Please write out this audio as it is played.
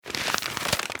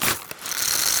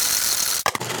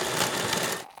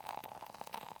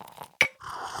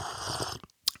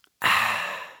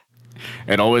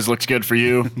It always looks good for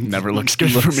you. Never looks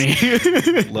good for me.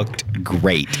 Looked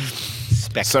great.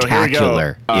 So here we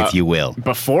Spectacular, go. if you will.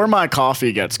 Before my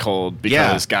coffee gets cold,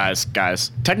 because guys,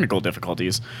 technical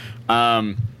difficulties.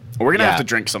 We're gonna have to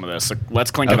drink some of this. So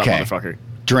let's clink it up, motherfucker.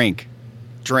 Drink.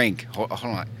 Hold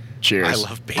on. Cheers. I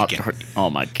love bacon. Oh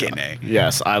my god.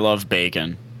 Yes, I love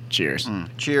bacon. Cheers.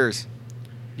 Cheers.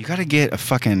 You gotta get a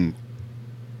fucking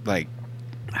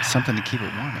something to keep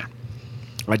it warm.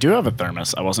 I do have a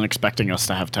thermos. I wasn't expecting us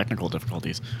to have technical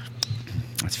difficulties.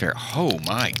 That's fair. Oh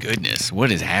my goodness,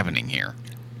 what is happening here?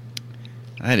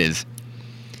 That is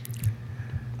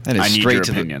straight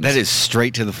to the. That is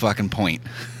straight to the fucking point.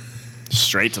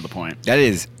 Straight to the point. That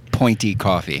is pointy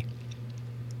coffee.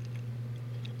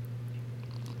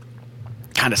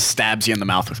 Kind of stabs you in the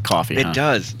mouth with coffee. It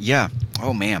does. Yeah.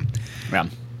 Oh man. Yeah.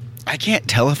 I can't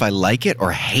tell if I like it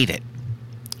or hate it.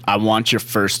 I want your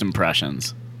first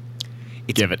impressions.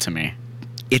 Give it to me.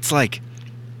 It's like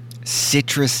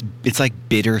citrus. It's like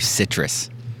bitter citrus.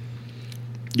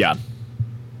 Yeah.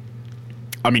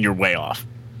 I mean, you're way off.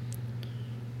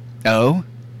 Oh?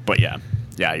 But yeah,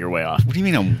 you're way off. What do you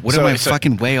mean? What am I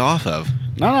fucking way off of?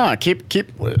 No. Keep.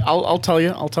 I'll tell you.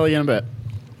 I'll tell you in a bit.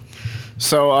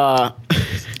 So,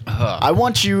 I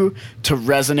want you to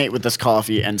resonate with this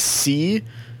coffee and see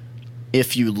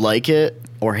if you like it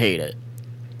or hate it,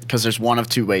 because there's one of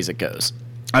two ways it goes.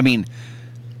 I mean,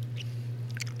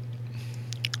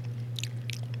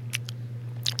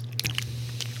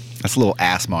 that's a little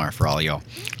ASMR for all y'all.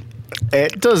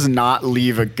 It does not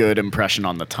leave a good impression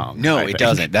on the tongue. No, it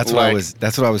doesn't. That's what I was.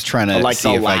 That's what I was trying to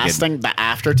see if I could. The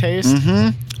aftertaste.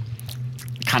 Mm-hmm.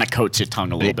 Kind of coats your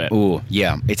tongue a little bit. Ooh,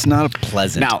 yeah. It's not a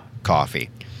pleasant coffee.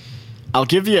 I'll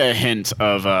give you a hint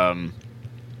of.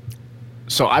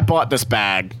 So I bought this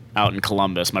bag out in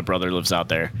Columbus. My brother lives out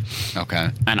there.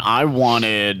 Okay. And I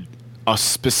wanted a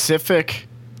specific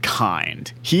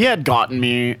kind. He had gotten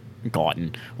me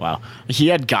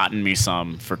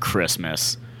some for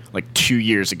Christmas like 2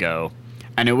 years ago,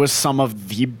 and it was some of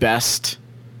the best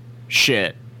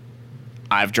shit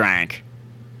I've drank.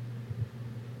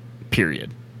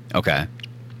 Period. Okay.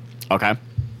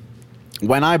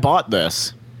 When I bought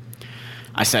this,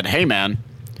 I said, "Hey man,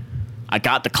 I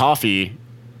got the coffee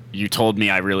you told me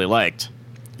I really liked."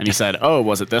 And he said, "Oh,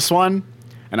 was it this one?"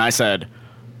 And I said,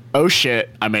 "Oh shit,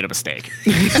 I made a mistake."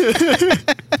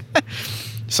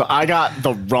 So I got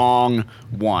the wrong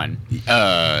one.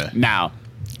 Now,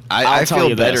 I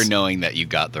feel better knowing that you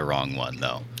got the wrong one,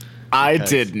 though. I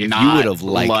did not you would have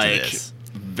liked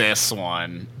this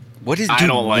one. I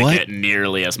don't like it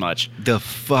nearly as much. The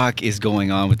fuck is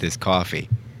going on with this coffee?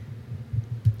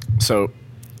 So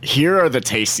here are the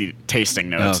tasting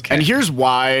notes. Okay. And here's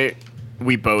why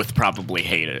we both probably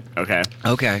hate it, okay?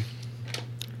 Okay.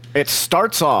 It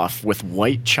starts off with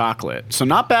white chocolate. So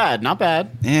not bad.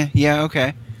 Yeah,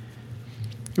 okay.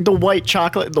 The white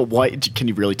chocolate, can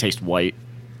you really taste white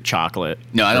chocolate?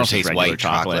 No, I don't taste white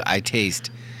chocolate. I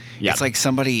taste, it's like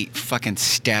somebody fucking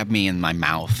stabbed me in my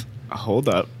mouth. Hold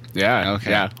up. Yeah,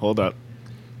 okay. Yeah, hold up.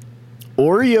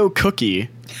 Oreo cookie.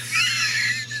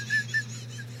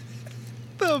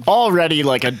 Already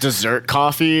like a dessert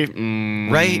coffee.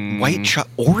 Right?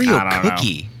 Oreo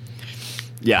cookie.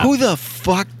 Yeah. Who the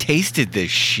fuck tasted this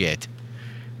shit?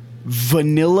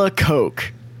 Vanilla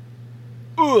Coke.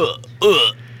 I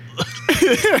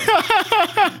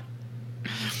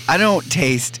don't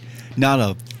taste not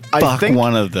a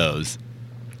one of those.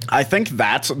 I think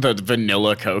that's the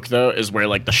Vanilla Coke, though, is where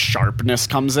like the sharpness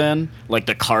comes in, like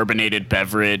the carbonated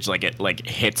beverage, like it like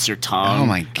hits your tongue. Oh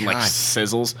my god! And, like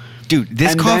sizzles, dude.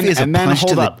 This coffee is a punch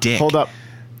to the dick. Hold up.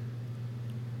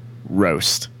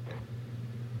 Roast.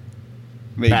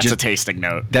 That's a tasting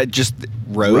note. That just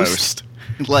roast.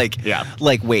 Like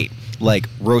wait, like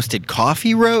roasted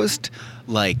coffee roast,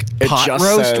 like pot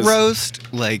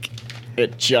roast, like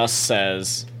it just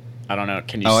says. I don't know.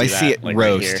 Can you see that? Oh, I see it. Like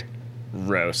roast. Right here.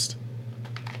 Roast.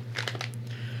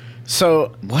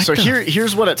 So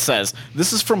here's what it says.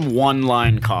 This is from One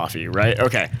Line Coffee, right?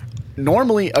 Okay.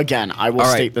 Normally, again, I will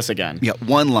state this again. Yeah,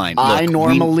 One Line. I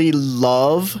normally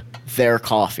love their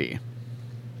coffee.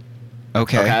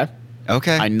 Okay.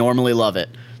 I normally love it.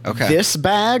 Okay. This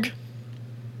bag.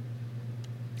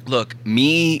 Look,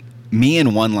 me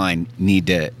and One Line need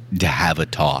to have a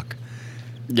talk.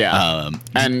 Yeah.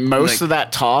 And most of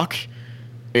that talk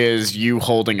is you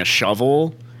holding a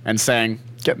shovel and saying,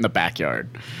 "Get in the backyard."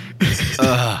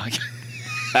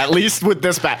 At least with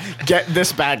this bag. Get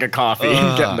this bag of coffee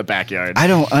and get in the backyard. I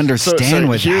don't understand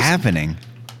what's happening.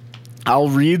 I'll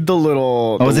read the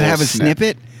little... does it have a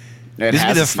snippet? This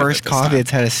is the first coffee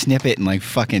that's had a snippet in like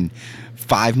fucking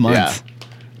 5 months.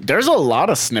 There's a lot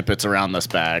of snippets around this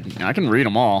bag. I can read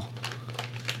them all.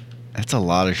 That's a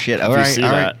lot of shit. All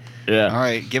right. Yeah. All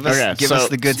right. Give us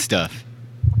the good stuff.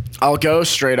 I'll go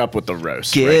straight up with the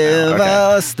roast. Give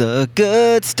us the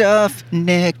good stuff,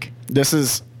 Nick. This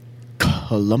is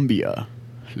Colombia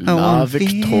La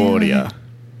Victoria.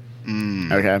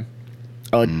 Okay.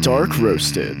 A dark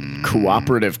roasted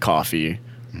cooperative coffee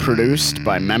produced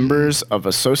by members of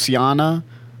Asociación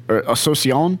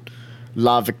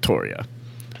La Victoria.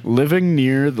 Living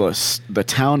near the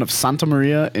town of Santa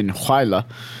Maria in Huila,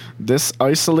 this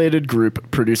isolated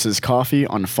group produces coffee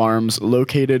on farms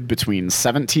located between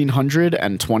 1,700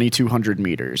 and 2,200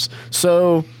 meters.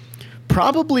 So,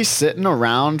 probably sitting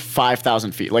around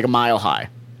 5,000 feet, like a mile high.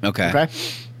 Okay.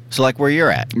 So, like where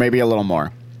you're at? Maybe a little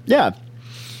more. Yeah.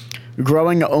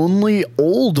 Growing only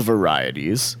old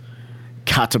varieties,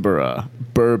 Catabura,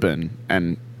 Bourbon,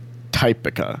 and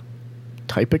Typica.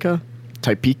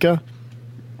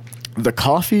 The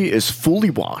coffee is fully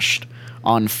washed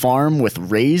on farm with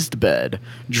raised bed,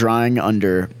 drying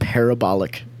under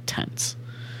parabolic tents.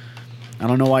 I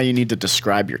don't know why you need to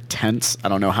describe your tents. I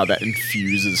don't know how that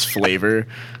infuses flavor,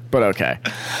 but okay.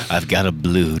 I've got a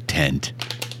blue tent.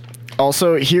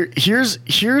 Also,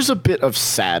 here's a bit of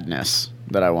sadness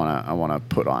that I wanna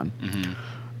put on.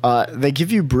 Mm-hmm. They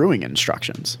give you brewing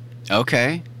instructions.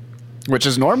 Okay. Which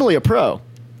is normally a pro.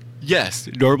 Yes,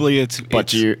 normally it's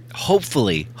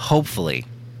hopefully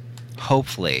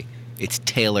it's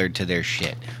tailored to their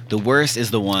shit. The worst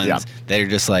is the ones that are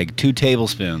just like 2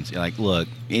 tablespoons. You're like, look,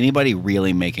 anybody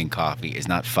really making coffee is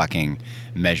not fucking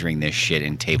measuring this shit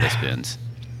in tablespoons.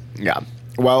 Yeah.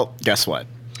 Well, guess what?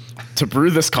 To brew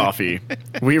this coffee,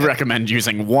 we recommend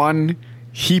using 1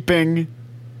 heaping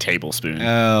tablespoon.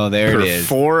 Oh, there it is.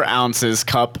 4 ounces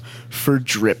cup for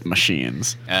drip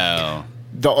machines. Oh.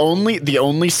 The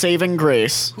only saving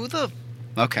grace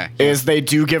is they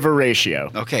do give a ratio.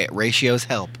 Okay, ratios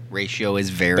help. Ratio is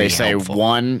very helpful. They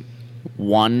say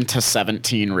 1 to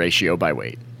 17 ratio by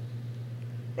weight.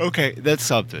 Okay, that's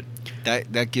something.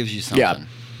 That gives you something. Yeah.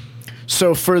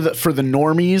 So for the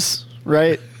normies,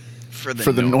 right? For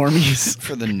the normies.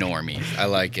 For the normies. I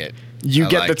like it. You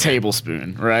get the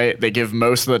tablespoon, right? They give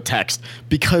most of the text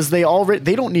because they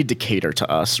don't need to cater to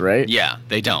us, right? Yeah,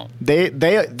 they don't.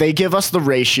 They give us the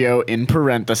ratio in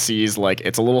parentheses, like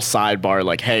it's a little sidebar,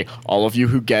 like, hey, all of you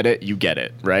who get it, you get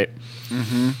it, right?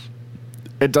 Mm-hmm.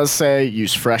 It does say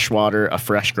use fresh water, a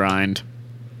fresh grind,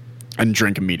 and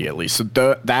drink immediately. So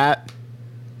that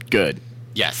good.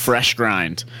 Yes. Fresh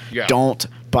grind. Yeah. Don't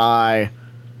buy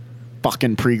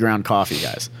fucking pre-ground coffee,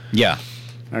 guys. Yeah.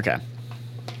 Okay.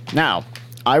 Now,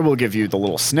 I will give you the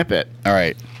little snippet. All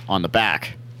right. On the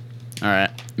back. All right.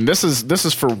 And this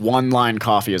is for One Line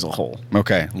Coffee as a whole.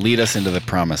 Okay. Lead us into the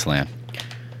promised land.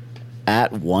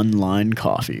 At One Line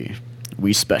Coffee,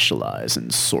 we specialize in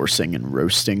sourcing and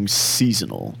roasting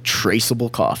seasonal, traceable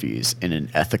coffees in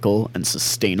an ethical and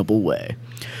sustainable way.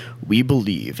 We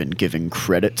believe in giving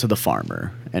credit to the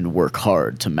farmer and work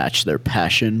hard to match their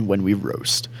passion when we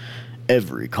roast.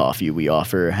 Every coffee we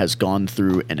offer has gone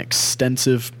through an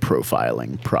extensive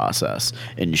profiling process,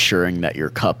 ensuring that your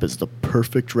cup is the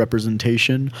perfect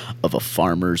representation of a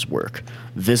farmer's work.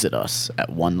 Visit us at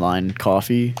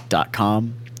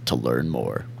onelinecoffee.com to learn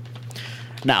more.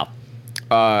 Now,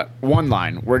 One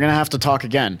Line, we're going to have to talk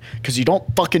again because you don't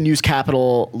fucking use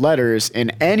capital letters in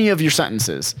any of your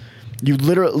sentences. You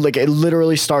it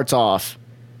literally starts off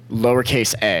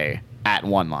lowercase a at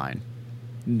One Line.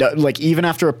 No, like, even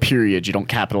after a period, you don't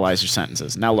capitalize your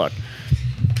sentences. Now, look.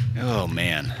 Oh,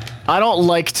 man. I don't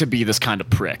like to be this kind of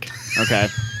prick, okay?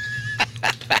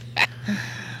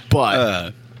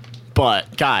 But,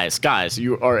 guys,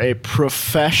 you are a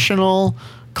professional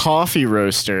coffee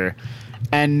roaster,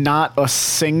 and not a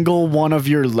single one of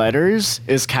your letters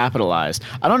is capitalized.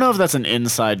 I don't know if that's an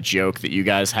inside joke that you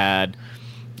guys had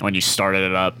when you started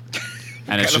it up.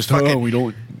 And it's just, we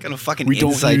don't... Kind of fucking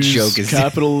inside joke is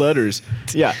capital letters.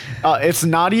 Yeah, it's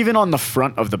not even on the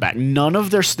front of the back. None of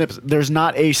their snips. There's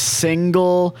not a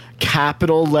single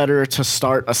capital letter to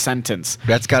start a sentence.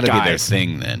 That's got to be their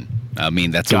thing, then. I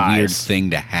mean, that's a weird thing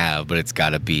to have, but it's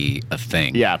got to be a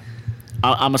thing. Yeah,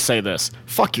 I'm gonna say this.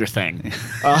 Fuck your thing.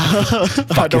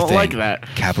 I don't like that.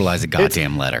 Capitalize a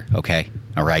goddamn letter, okay?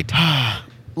 All right.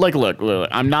 Look,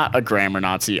 I'm not a grammar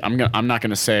Nazi. I'm not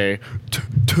gonna say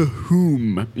to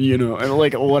whom,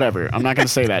 like whatever. I'm not gonna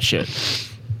say that shit.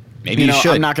 Maybe you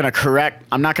should. I'm not gonna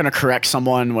correct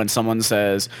someone when someone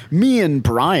says me and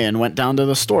Brian went down to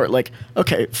the store. Like,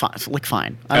 okay,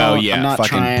 fine. I'm not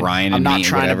Brian. I'm not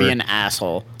trying to be an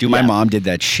asshole. Dude, my mom did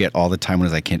that shit all the time when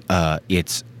I was like,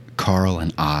 it's Carl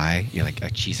and I. You're like, oh,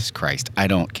 Jesus Christ, I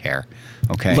don't care.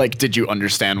 Okay. Like, did you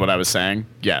understand what I was saying?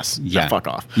 Yes. Yeah. No, fuck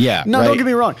off. Yeah. No, right. don't get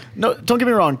me wrong. No, don't get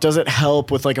me wrong. Does it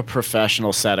help with like a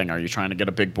professional setting? Are you trying to get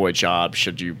a big boy job?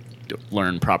 Should you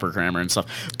learn proper grammar and stuff?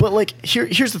 But like,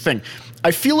 here's the thing.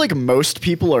 I feel like most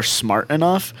people are smart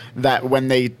enough that when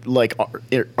they like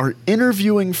are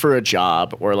interviewing for a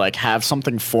job or like have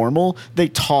something formal, they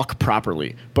talk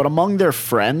properly. But among their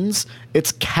friends,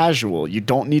 it's casual. You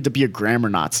don't need to be a grammar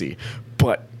Nazi.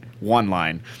 But one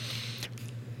line.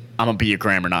 I'm gonna be a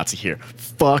grammar Nazi here.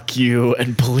 Fuck you,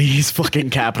 and please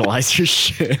fucking capitalize your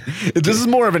shit. This is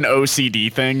more of an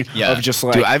OCD thing of just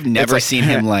like. Dude, I've never like, seen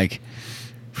him like.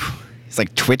 He's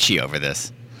like twitchy over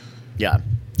this. Yeah,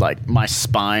 like my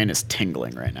spine is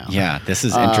tingling right now. Yeah, this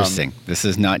is interesting. This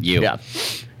is not you. Yeah.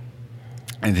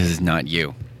 And this is not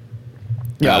you.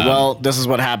 Yeah, well, this is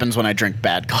what happens when I drink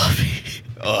bad coffee.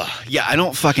 Ugh. Yeah, I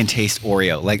don't fucking taste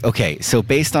Oreo. Like, okay, so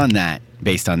based on that,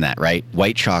 right?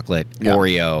 White chocolate,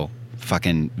 Oreo,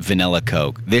 fucking vanilla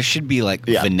Coke. This should be like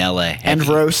vanilla heavy. And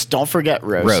roast. Don't forget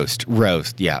roast.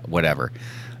 Roast. Yeah, whatever.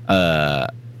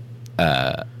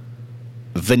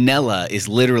 Vanilla is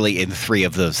literally in 3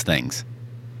 of those things.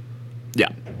 Yeah.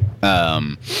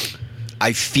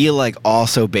 I feel like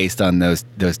also based on those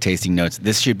tasting notes,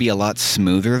 this should be a lot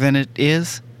smoother than it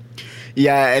is.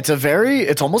 Yeah,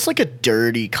 it's almost like a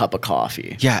dirty cup of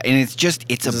coffee. Yeah, and it's Does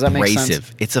that make sense?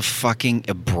 abrasive. It's a fucking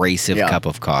abrasive cup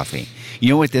of coffee. You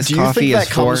know what this Do you coffee think is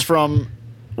that for? comes from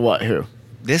what? Who?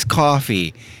 This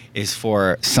coffee is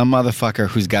for some motherfucker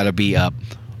who's got to be up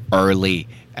early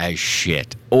as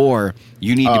shit, or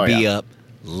you need to be up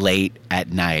late at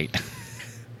night.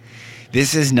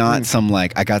 This is not some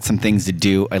like, I got some things to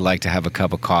do, I'd like to have a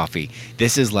cup of coffee.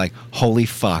 This is like, holy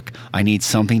fuck, I need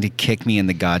something to kick me in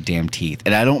the goddamn teeth.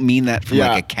 And I don't mean that from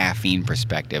like a caffeine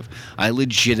perspective. I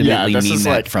legitimately mean that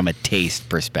like, from a taste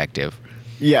perspective.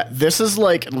 Yeah, this is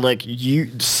like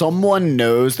someone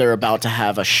knows they're about to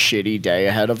have a shitty day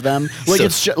ahead of them. Like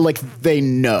it's just like they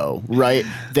know, right?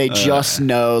 They just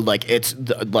know like it's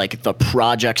like the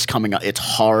project's coming up. It's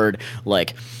hard,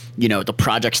 like you know, the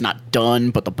project's not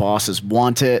done, but the bosses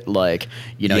want it. Like,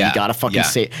 you know, you gotta fucking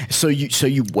say. So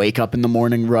you wake up in the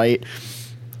morning, right?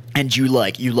 And you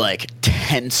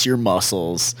tense your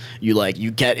muscles.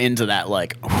 You get into that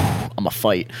like, I'm gonna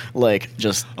fight. Like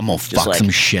just I'm gonna fuck like, some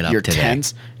shit up you're today.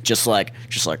 Tense. Just like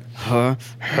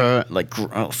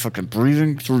fucking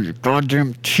breathing through your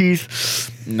goddamn teeth,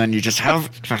 and then you just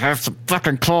have to have some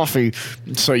fucking coffee.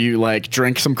 So you like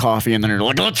drink some coffee, and then you're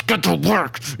like, let's get to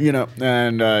work, you know,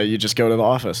 and you just go to the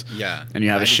office. Yeah. And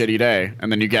you have a shitty day,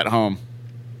 and then you get home.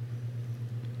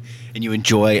 And you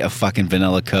enjoy a fucking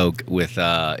vanilla Coke with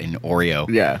an Oreo.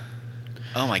 Yeah.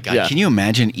 Oh my god! Yeah. Can you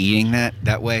imagine eating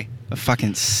that way?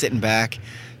 Fucking sitting back,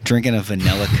 drinking a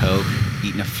vanilla Coke,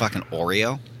 eating a fucking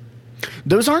Oreo.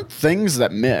 Those aren't things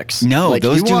that mix. No, like,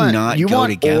 those do not go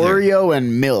together. You want Oreo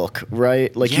and milk,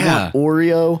 right? Like you want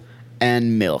Oreo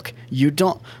and milk.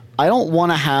 I don't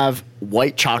want to have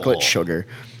white chocolate sugar,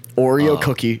 Oreo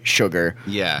cookie sugar,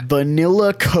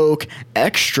 vanilla Coke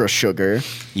extra sugar.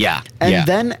 Yeah.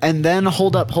 And then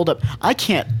hold up. I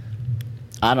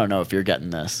don't know if you're getting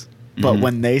this, but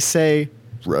when they say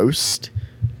roast,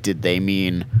 did they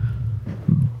mean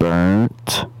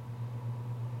burnt?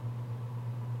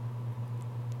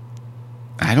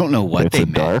 I don't know what they meant.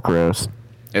 It's a dark roast.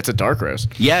 It's a dark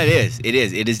roast. Yeah, it is.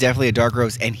 It is definitely a dark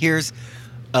roast. And here's,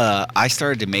 I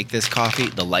started to make this coffee.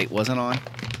 The light wasn't on.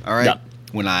 All right. Yep.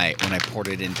 When I poured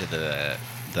it into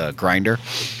the grinder,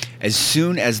 as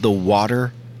soon as the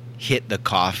water hit the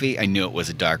coffee, I knew it was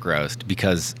a dark roast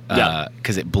because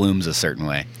it blooms a certain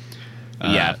way.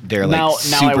 They're like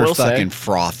super fucking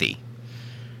frothy.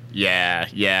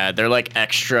 Yeah, they're like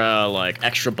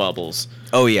extra bubbles.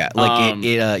 Oh yeah, like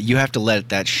you have to let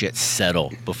that shit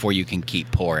settle before you can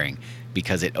keep pouring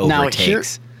because it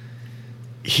overtakes. Now,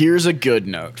 here's a good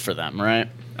note for them, right?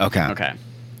 Okay.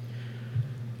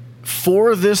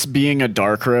 For this being a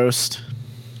dark roast,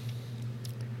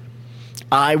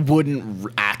 I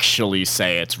wouldn't actually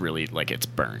say it's really like it's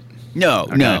burnt. No.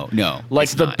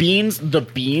 Like the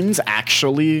beans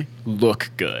actually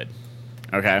look good.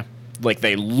 Okay? Like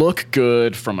they look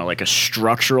good from a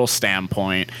structural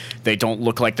standpoint. They don't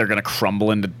look like they're gonna crumble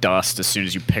into dust as soon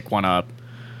as you pick one up.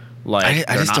 Like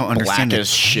I just don't understand black as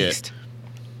shit.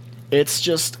 It's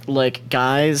just like,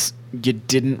 guys, you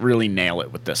didn't really nail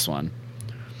it with this one.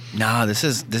 Nah, this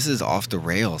is off the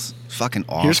rails. Fucking off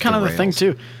the rails. Here's kind of the thing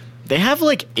too. They have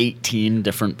like 18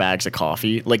 different bags of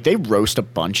coffee. Like they roast a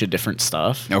bunch of different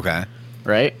stuff. Okay.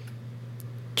 Right?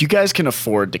 You guys can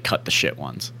afford to cut the shit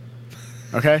ones.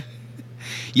 Okay?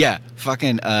 Yeah,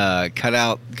 fucking cut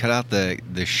out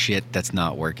the shit that's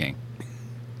not working.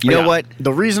 You know what?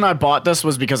 The reason I bought this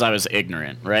was because I was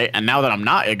ignorant, right? And now that I'm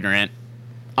not ignorant,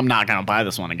 I'm not gonna buy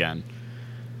this one again.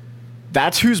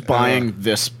 That's who's buying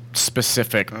this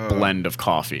specific blend of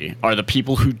coffee, are the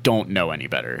people who don't know any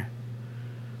better.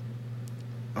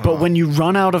 But when you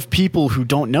run out of people who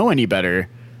don't know any better,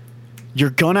 you're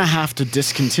gonna have to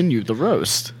discontinue the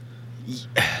roast.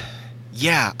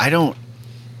 Yeah, I don't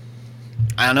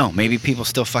know. Maybe people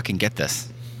still fucking get this.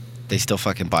 They still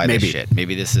fucking buy this shit.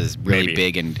 Maybe this is really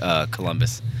big in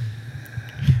Columbus.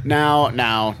 Now.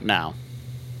 I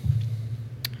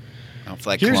don't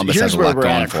feel like Columbus has a lot going for it. Here's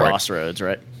where we're at a crossroads,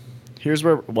 right? Here's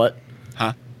where what?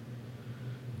 Huh?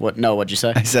 What? No, what'd you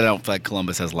say? I said I don't feel like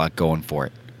Columbus has a lot going for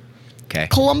it. Okay.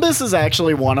 Columbus is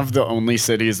actually one of the only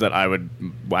cities that I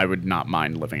would not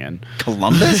mind living in.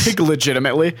 Columbus? Like,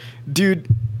 legitimately, dude.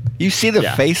 You see the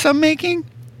face I'm making?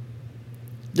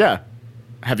 Yeah.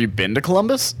 Have you been to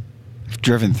Columbus? I've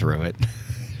driven through it.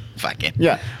 Fucking.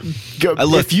 Yeah. Go,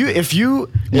 look, if you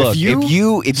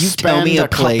tell me a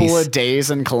place, couple of days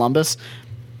in Columbus,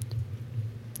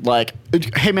 like,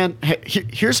 hey man,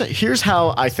 here's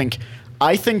how I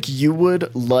think you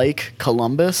would like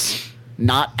Columbus.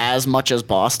 Not as much as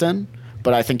Boston,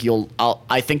 but I think you'll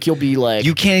be like,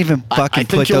 you can't even fucking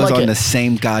put those on the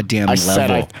same goddamn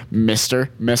level. Mister,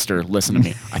 listen to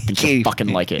me. I think you'll fucking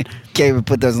like it. Can't even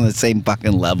put those on the same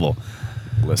fucking level.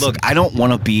 Listen. Look, I don't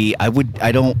want to be.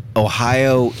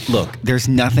 Ohio. Look, there's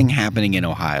nothing happening in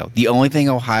Ohio. The only thing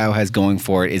Ohio has going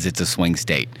for it is it's a swing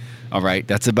state. All right,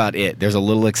 that's about it. There's a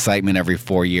little excitement every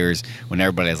 4 years when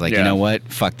everybody's like, you know what?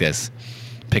 Fuck this.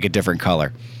 Pick a different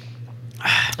color.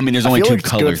 I mean, there's only two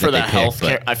colors that they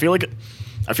pick. I feel like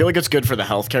it's good for the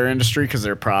healthcare industry because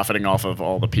they're profiting off of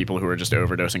all the people who are just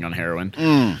overdosing on heroin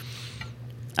and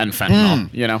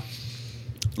fentanyl. You know.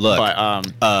 Look,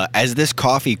 but, as this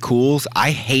coffee cools, I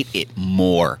hate it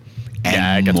more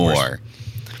and it gets more. Worse.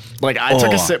 Like I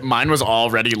took a sip, mine was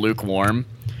already lukewarm,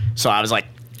 so I was like,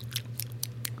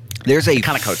 "There's a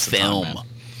kind of coats film."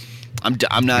 I'm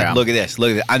not. Yeah. Look at this.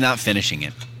 I'm not finishing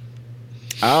it.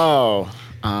 Oh.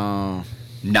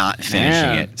 Not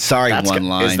finishing it. Sorry, one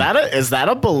line. Is that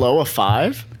a below a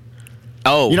 5?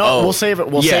 Oh, you know, we'll save it.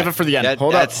 We'll save it for the end.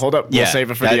 Hold up. We'll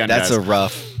save it for the end. That's guys. A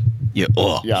rough. Yeah.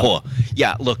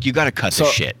 Yeah. Look, you got to cut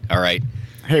this shit. All right.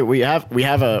 Hey, we have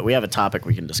a topic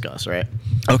we can discuss, right?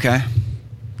 Okay.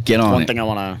 Get on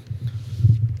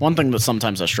One thing that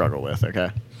sometimes I struggle with. Okay.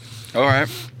 All right.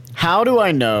 How do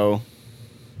I know?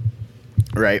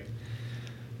 Right.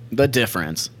 The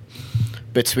difference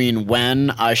between when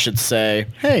I should say,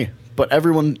 hey, but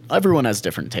everyone has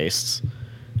different tastes.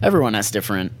 Everyone has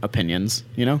different opinions,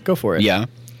 you know? Go for it. Yeah.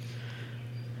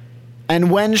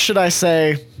 And when should I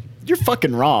say, you're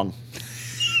fucking wrong?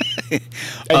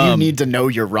 And you need to know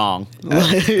you're wrong.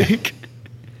 Like,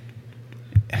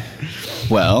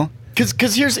 well,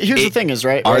 because here's the thing is,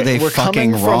 right? Are they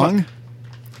fucking wrong?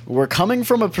 We're coming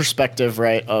from a perspective,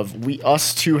 right, of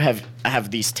us two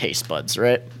have these taste buds,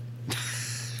 right?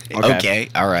 Okay,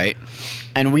 all right.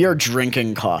 And we are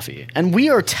drinking coffee. And we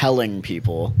are telling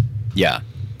people, yeah,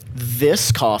 this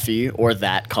coffee or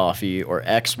that coffee or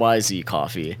XYZ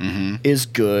coffee is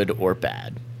good or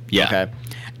bad. Yeah. Okay.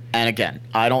 And again,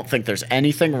 I don't think there's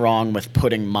anything wrong with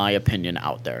putting my opinion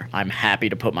out there. I'm happy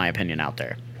to put my opinion out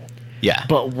there. Yeah.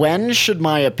 But when should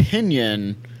my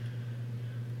opinion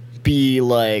be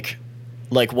like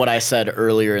what I said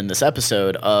earlier in this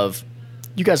episode of,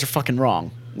 you guys are fucking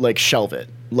wrong. Like, shelve it.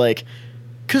 Like,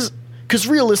 because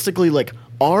realistically, like,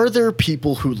 are there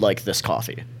people who like this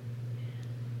coffee?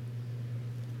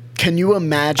 Can you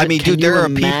imagine? I mean, dude, there are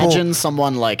people,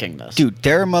 someone liking this. Dude,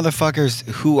 there are motherfuckers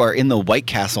who are in the White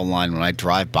Castle line when I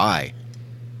drive by.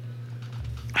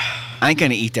 I ain't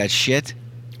gonna eat that shit.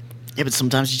 Yeah, but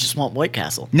sometimes you just want White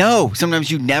Castle. No,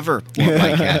 sometimes you never want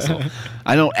White Castle.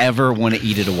 I don't ever want to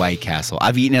eat at a White Castle.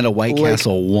 I've eaten at a White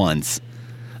Castle once.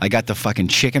 I got the fucking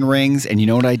chicken rings, and you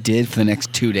know what I did for the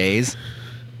next 2 days?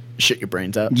 Shit your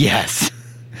brains out. Yes.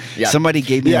 Yeah. Somebody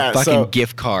gave me a fucking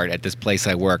gift card at this place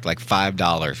I work, like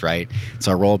 $5, right?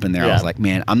 So I roll up in there. I was like,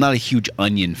 man, I'm not a huge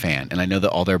onion fan, and I know that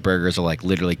all their burgers are like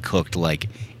literally cooked like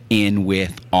in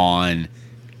with on.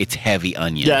 It's heavy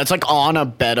onion. Yeah, it's like on a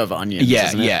bed of onions. Yeah,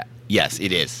 isn't it? yeah, yes,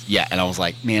 it is. Yeah, and I was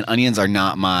like, man, onions are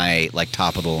not my like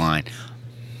top of the line.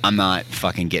 I'm not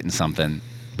fucking getting something.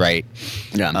 Right.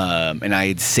 Yeah. And I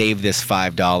had saved this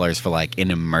 $5 for like an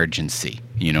emergency.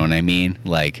 You know what I mean?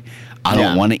 Like, I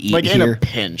don't want to eat like here. in a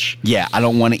pinch. Yeah, I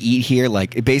don't want to eat here.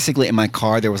 Like, basically, in my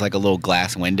car, there was like a little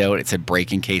glass window, and it said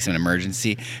 "break in case of an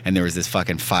emergency," and there was this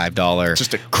fucking $5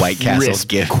 Just a White Castle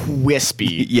gift.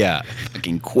 Crispy. Yeah,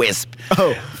 fucking crisp.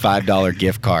 Oh. $5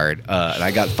 gift card. And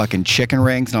I got fucking chicken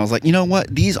rings, and I was like, you know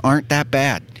what? These aren't that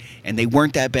bad, and they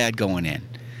weren't that bad going in.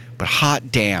 But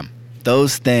hot damn,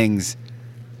 those things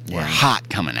were hot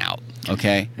coming out.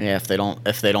 Okay. Yeah, if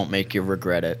they don't make you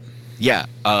regret it. Yeah.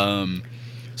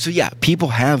 So yeah, people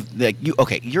have like you.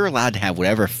 Okay, you're allowed to have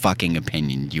whatever fucking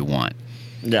opinion you want.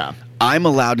 Yeah. I'm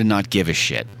allowed to not give a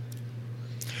shit.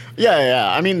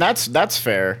 Yeah. I mean, that's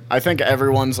fair. I think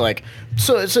everyone's like,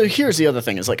 so here's the other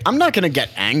thing is like, I'm not going to get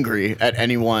angry at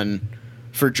anyone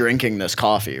for drinking this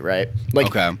coffee, right? Like,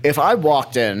 okay. if I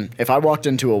walked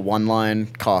into a one-line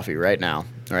coffee right now,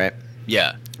 right?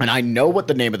 Yeah. And I know what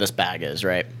the name of this bag is,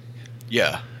 right?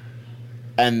 Yeah.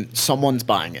 And someone's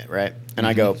buying it, right? And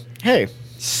I go, hey,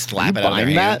 slap it out of their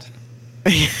hand.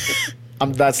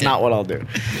 That's not what I'll do.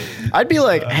 I'd be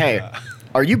like, hey,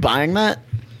 are you buying that?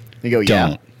 They go, yeah.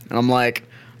 Don't. And I'm like,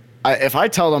 if I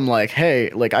tell them like, hey,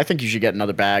 like I think you should get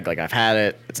another bag. Like I've had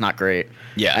it. It's not great.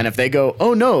 Yeah. And if they go,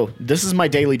 oh no, this is my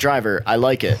daily driver. I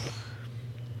like it.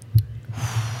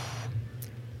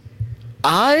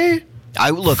 I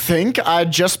think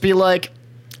I'd just be like,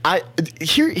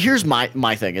 here's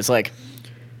my thing. It's like,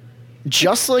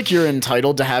 just like you're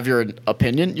entitled to have your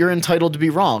opinion, you're entitled to be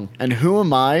wrong. And who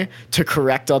am I to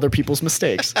correct other people's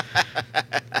mistakes?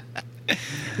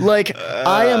 Like,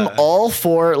 I am all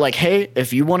for, like, hey,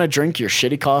 if you want to drink your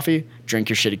shitty coffee, drink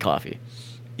your shitty coffee.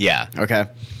 Yeah. Okay.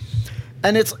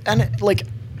 Like,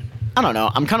 I don't know.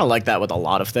 I'm kind of like that with a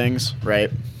lot of things,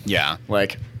 right? Yeah.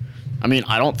 Like, I mean,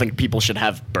 I don't think people should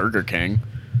have Burger King.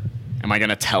 Am I going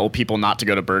to tell people not to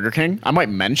go to Burger King? I might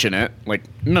mention it. Like,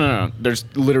 no. There's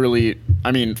literally,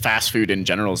 I mean, fast food in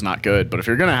general is not good. But if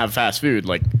you're going to have fast food,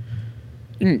 like,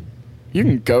 you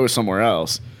can go somewhere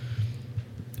else.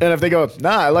 And if they go,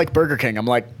 nah, I like Burger King, I'm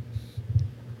like,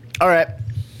 all right.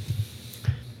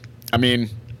 I mean.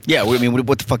 Yeah, I mean,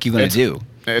 what the fuck are you going to do?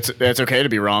 It's okay to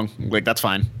be wrong. Like, that's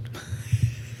fine.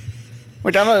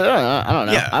 Like, I don't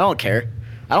know. Yeah. I don't care.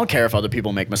 I don't care if other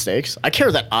people make mistakes. I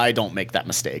care that I don't make that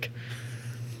mistake.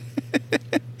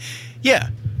 Yeah.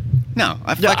 No,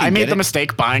 I made the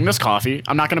mistake buying this coffee.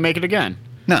 I'm not going to make it again.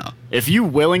 No.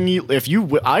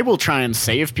 I will try and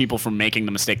save people from making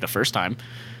the mistake the first time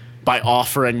by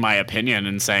offering my opinion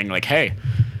and saying like, hey,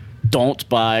 don't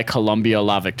buy Columbia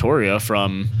La Victoria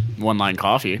from One Line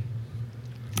Coffee.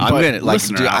 I'm going to, like,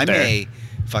 dude, I may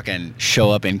fucking show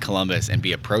up in Columbus and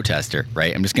be a protester,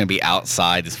 right? I'm just going to be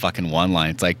outside this fucking One Line.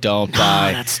 It's like, don't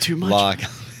buy. That's too much.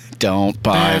 Don't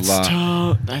buy.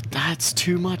 That's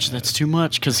too much. That's too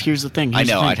much. Because here's the thing. I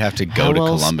know. I'd have to go to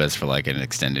Columbus for like an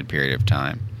extended period of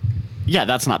time. Yeah,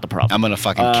 that's not the problem. I'm going to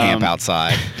fucking camp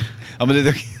outside.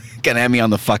 They're going to have me on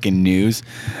the fucking news.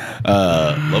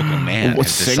 Local man has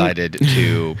decided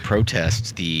to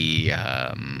protest the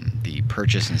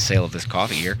purchase and sale of this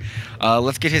coffee here.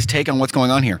 Let's get his take on what's going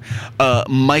on here.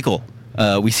 Michael,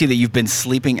 we see that you've been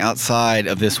sleeping outside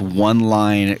of this One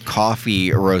Line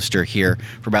coffee roaster here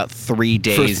for about 3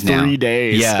 days now. 3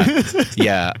 days.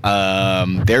 Yeah.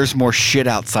 There's more shit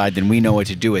outside than we know what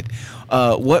to do with.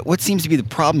 What seems to be the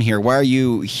problem here? Why are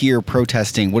you here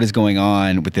protesting? What is going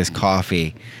on with this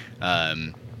coffee?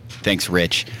 Thanks,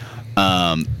 Rich.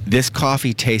 This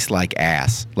coffee tastes like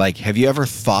ass. Like, have you ever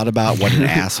thought about what an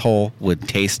asshole would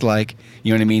taste like?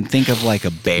 You know what I mean? Think of like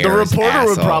a bear's The reporter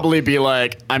asshole. would probably be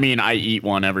like, I mean, I eat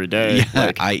one every day. Yeah,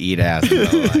 like, I eat ass.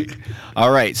 Like,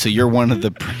 all right, so you're one of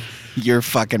the, you're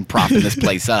fucking propping this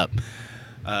place up.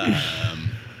 Then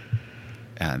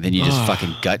you just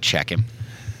fucking gut check him.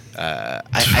 I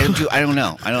don't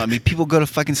know. I mean, people go to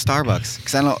fucking Starbucks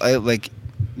because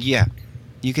yeah,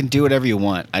 you can do whatever you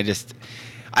want.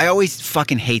 I always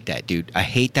fucking hate that, dude. I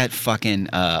hate that fucking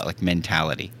like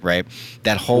mentality, right?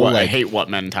 That whole I hate what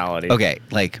mentality? Okay,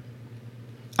 like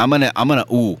I'm gonna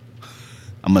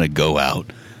go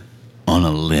out on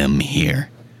a limb here.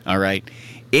 All right,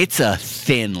 it's a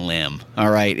thin limb. All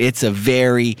right, it's a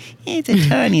tiny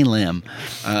limb.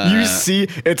 You see,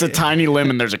 it's a tiny limb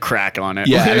and there's a crack on it.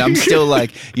 Yeah, and I'm still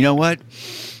like, you know what?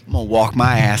 I'm gonna walk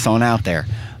my ass on out there.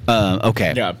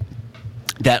 Okay. Yeah.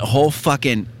 That whole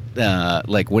fucking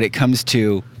like when it comes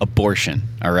to abortion,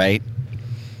 all right?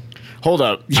 Hold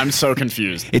up. I'm so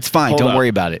confused. It's fine. Don't worry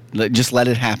about it. Just let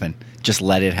it happen.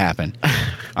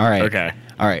 All right. Okay.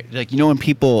 All right. Like, you know when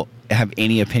people have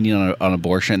any opinion on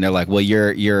abortion, they're like, well,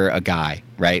 you're a guy,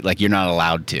 right? Like, you're not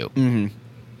allowed to. Mm-hmm.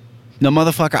 No,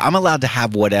 motherfucker, I'm allowed to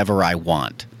have whatever I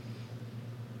want.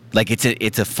 Like it's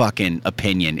a fucking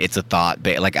opinion. It's a thought.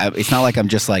 Like it's not like I'm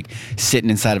just like sitting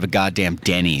inside of a goddamn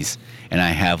Denny's and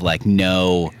I have like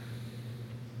no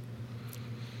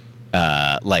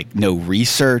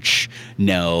research,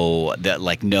 no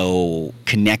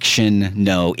connection,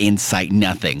 no insight,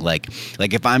 nothing. Like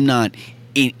if I'm not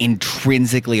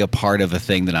intrinsically a part of a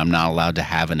thing, that I'm not allowed to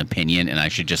have an opinion, and I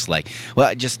should just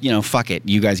fuck it.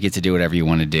 You guys get to do whatever you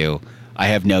want to do. I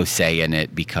have no say in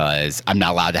it because I'm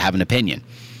not allowed to have an opinion.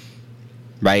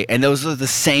 Right? And those are the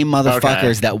same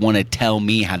motherfuckers that want to tell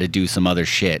me how to do some other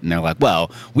shit. And they're like, well,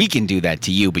 we can do that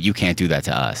to you, but you can't do that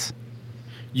to us.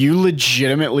 You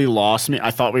legitimately lost me.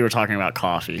 I thought we were talking about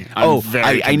coffee.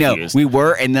 I know. We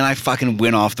were, and then I fucking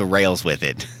went off the rails with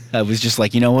it. I was just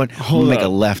like, you know what? I'm going to make a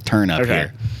left turn up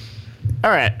here. All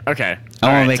right. Okay. I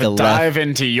want to make a dive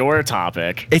into your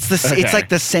topic. It's like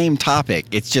the same topic.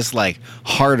 It's just like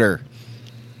harder.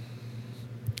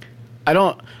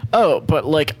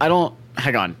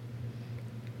 Hang on.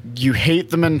 You hate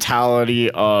the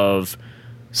mentality of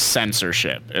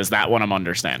censorship. Is that what I'm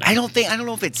understanding? I don't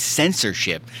know if it's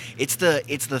censorship. It's the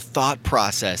thought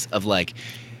process of like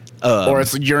or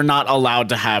it's you're not allowed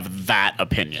to have that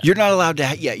opinion. You're not allowed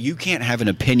to you can't have an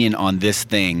opinion on this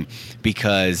thing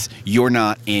because you're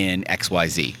not in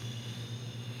XYZ.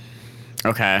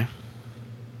 Okay.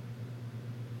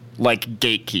 Like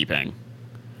gatekeeping.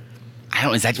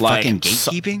 Is that fucking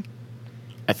gatekeeping?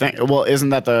 I think. Well, isn't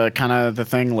that the kind of the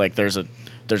thing? Like, there's a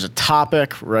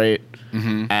topic, right?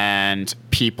 Mm-hmm. And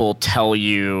people tell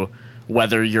you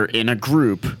whether you're in a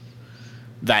group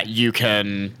that you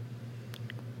can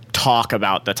talk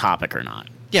about the topic or not.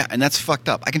 Yeah, and that's fucked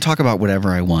up. I can talk about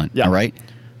whatever I want. Yeah. All right.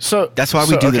 So that's why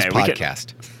we do this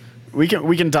podcast. We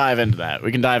can dive into that.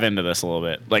 We can dive into this a little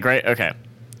bit. Like, right? Okay.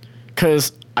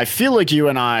 Because I feel like you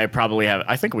and I probably have.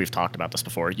 I think we've talked about this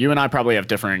before. You and I probably have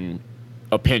differing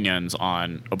opinions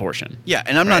on abortion. Yeah,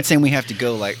 and I'm not saying we have to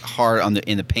go like hard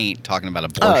in the paint talking about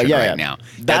abortion now.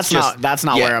 That's not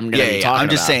where I'm going to be talking I'm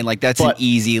just about. saying like that's an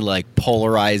easy like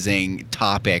polarizing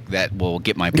topic that will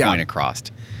get my point across.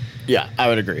 Yeah, I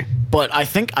would agree. But I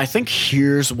think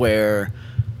here's where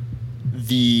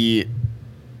the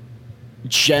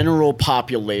general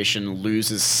population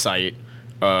loses sight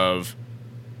of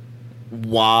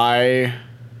why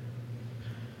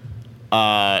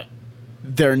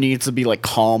there needs to be like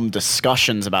calm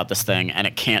discussions about this thing, and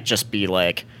it can't just be a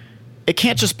like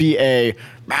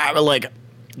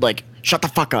shut the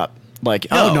fuck up, like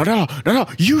no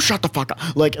you shut the fuck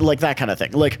up, like that kind of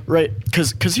thing, like, right?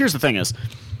 Because here's the thing is,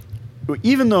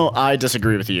 even though I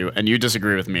disagree with you and you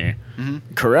disagree with me,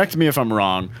 correct me if I'm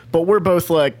wrong, but we're both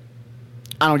like,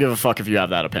 I don't give a fuck if you have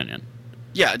that opinion.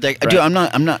 Yeah, dude, I'm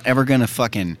not ever gonna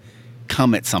fucking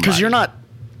come at somebody, because you're not.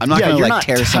 I'm not going to like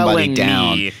tear somebody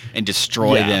down and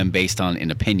destroy them based on an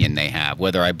opinion they have,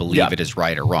 whether I believe it is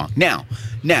right or wrong. Now,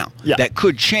 that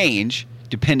could change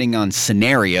depending on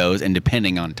scenarios and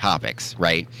depending on topics,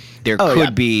 right? There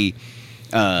could be,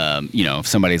 if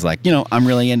somebody's like, I'm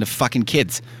really into fucking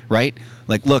kids, right?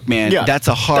 Like, look, man, that's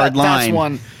a hard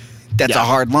line. That's a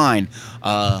hard line.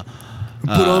 But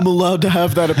I'm allowed to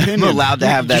have that opinion. I'm allowed to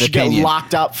have that opinion. You should get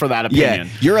locked up for that opinion.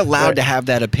 Yeah, you're allowed to have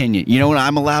that opinion. You know what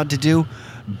I'm allowed to do?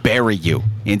 Bury you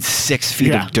in 6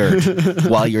 feet of dirt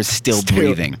while you're still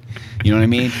breathing. You know what I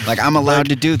mean? Like, I'm allowed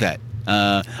to do that.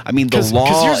 I mean, the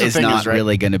law is not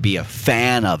really going to be a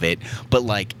fan of it, but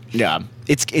like,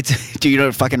 it's. Do you know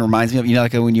what it fucking reminds me of?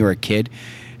 Like when you were a kid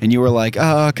and you were like,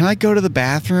 can I go to the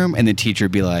bathroom? And the teacher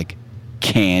would be like,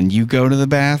 can you go to the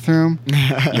bathroom?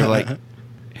 You're like,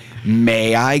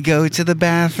 may I go to the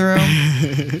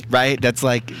bathroom? Right? That's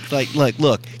like,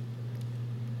 look.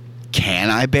 Can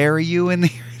I bury you in the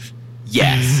earth?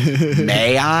 Yes.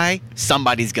 May I?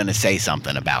 Somebody's going to say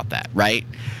something about that, right?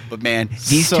 But man,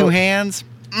 these two hands,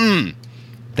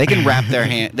 they can wrap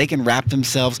they can wrap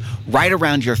themselves right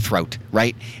around your throat,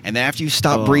 right? And then after you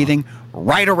stop breathing,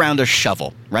 right around a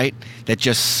shovel, right? That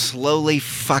just slowly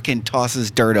fucking tosses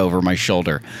dirt over my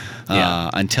shoulder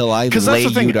until I lay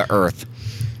you to earth.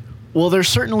 Well, there's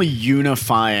certainly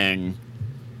unifying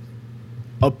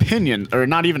opinions, or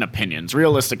not even opinions,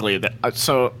 realistically.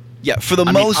 For the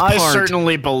most part, I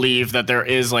certainly believe that there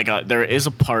is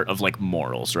a part of like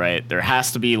morals, right? There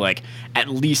has to be like at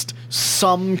least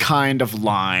some kind of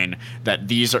line that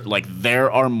these are like,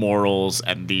 there are morals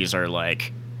and these are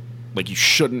like you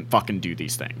shouldn't fucking do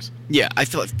these things. Yeah, I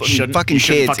feel like fucking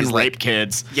kids fucking rape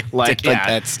kids. Yeah,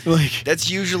 that's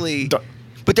usually.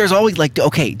 But there's always like,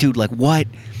 okay, dude, like what?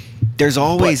 There's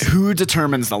always who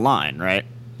determines the line, right?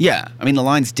 Yeah, I mean the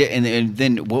line's and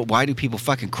then why do people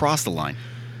fucking cross the line?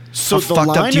 So how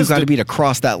fucked up do you got to be to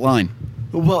cross that line?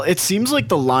 Well, it seems like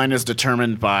the line is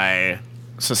determined by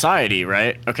society,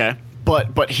 right? Okay.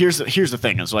 But here's the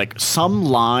thing is like some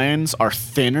lines are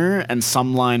thinner and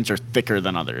some lines are thicker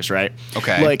than others, right?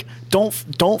 Okay. Like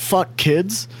don't fuck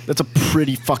kids. That's a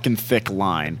pretty fucking thick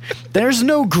line. There's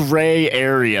no gray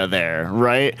area there,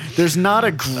 right? There's not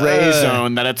a gray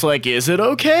zone that it's like, is it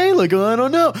okay? Like I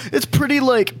don't know. It's pretty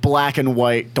like black and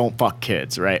white. Don't fuck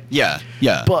kids, right? Yeah.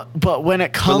 Yeah. But when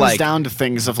it comes like, down to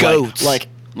things of goats,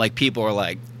 like people are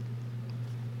like,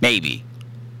 maybe.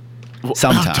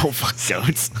 Sometimes. Don't fuck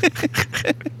goats.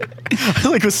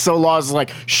 Like with so laws,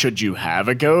 like, should you have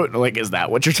a goat? Like, is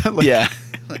that what you're telling? Like, yeah,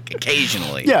 like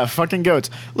occasionally. Yeah, fucking goats.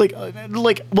 Like,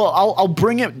 well, I'll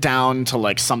bring it down to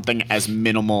like something as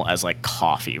minimal as like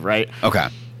coffee, right? Okay.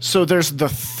 So there's the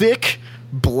thick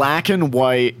black and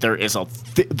white. There's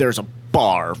a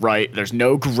bar, right? There's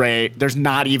no gray. There's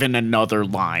not even another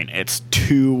line. It's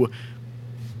two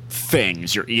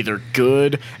things. You're either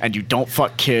good and you don't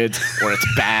fuck kids, or it's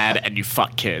bad and you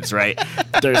fuck kids, right?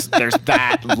 There's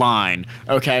that line,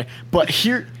 okay? But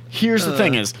here's the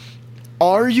thing is,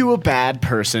 are you a bad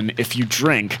person if you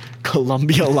drink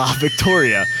Columbia La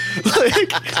Victoria?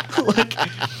 like,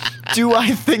 do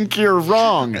I think you're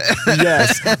wrong?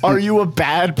 Yes. Are you a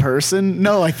bad person?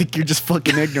 No, I think you're just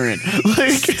fucking ignorant.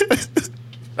 Like,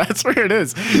 that's where it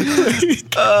is.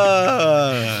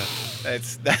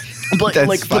 That's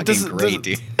fucking great,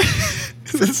 dude.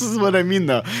 This is what I mean,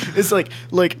 though. It's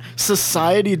like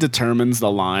society determines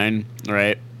the line,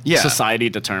 right? Yeah. Society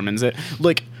determines it.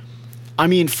 Like, I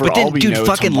mean, for but then, all we dude, know,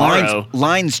 fucking tomorrow,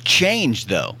 lines change,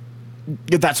 though.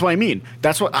 That's what I mean.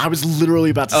 That's what I was literally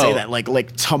about to say. That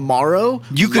like tomorrow,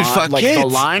 you could fuck like kids. The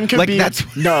line could like be no. That's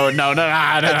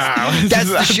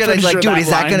the shit. I'd like, dude. Is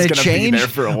that going to change?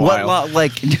 For a while.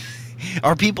 Like,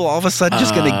 are people all of a sudden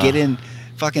just going to get in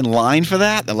fucking line for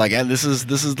that? They're like, this is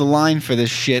the line for this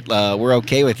shit. We're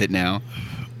okay with it now.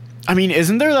 I mean,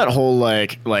 isn't there that whole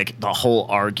like the whole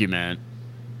argument?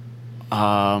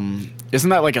 Isn't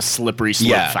that like a slippery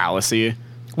slope fallacy?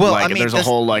 Well, like, I mean, there's a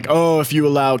whole like, oh, if you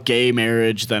allow gay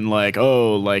marriage, then like,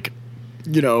 oh, like,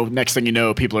 you know, next thing you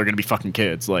know, people are gonna be fucking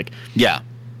kids. Like, yeah,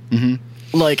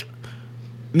 like,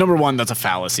 number one, that's a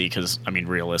fallacy because I mean,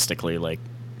 realistically, like,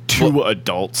 two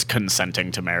adults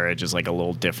consenting to marriage is like a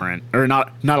little different, or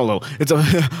not a little. It's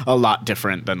a lot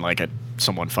different than like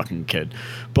someone fucking kid.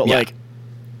 But like,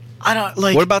 I don't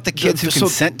like. What about the kids who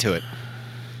consent to it?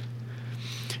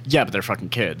 Yeah, but they're fucking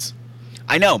kids.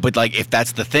 I know, but like, if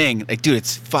that's the thing, like, dude,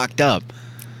 it's fucked up.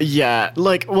 Yeah,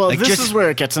 like, well, like, this is where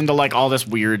it gets into like all this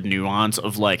weird nuance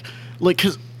of like,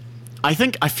 because I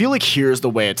feel like here's the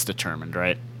way it's determined,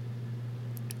 right?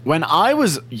 When I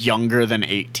was younger than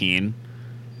 18,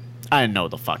 I didn't know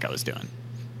what the fuck I was doing.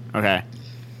 Okay,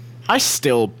 I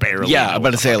still barely. Yeah, know I'm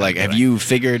about to say, like, have you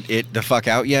figured it the fuck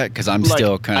out yet? Because I'm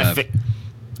still kind of.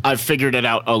 I've figured it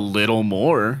out a little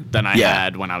more than I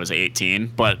had when I was 18,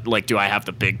 but like, do I have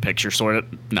the big picture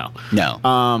sorted? No.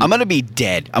 I'm gonna be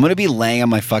dead. I'm gonna be laying on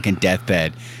my fucking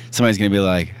deathbed. Somebody's gonna be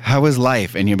like, "How was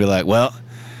life?" And you'll be like, "Well,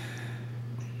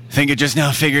 I think I just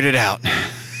now figured it out."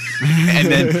 and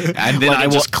then like I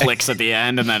just clicks at the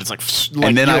end, and then it's like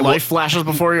and then your life flashes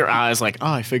before your eyes, like,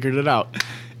 "Oh, I figured it out."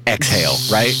 Exhale,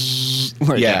 right?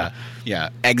 Like, yeah.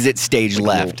 Exit stage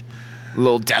like left.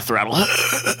 Little death rattle.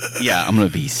 Yeah, I'm gonna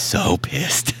be so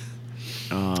pissed.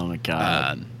 Oh my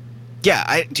god. Yeah,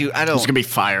 I don't. There's gonna be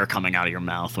fire coming out of your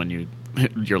mouth when you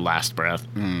your last breath.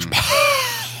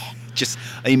 Just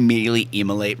immediately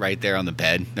immolate right there on the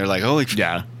bed. They're like, "Oh,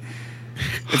 yeah."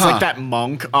 It's like that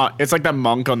monk. It's like that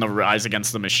monk on the Rise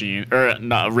Against the Machine or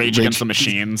no, Rage Against the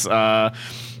Machines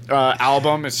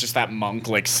album. It's just that monk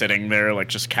like sitting there, like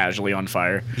just casually on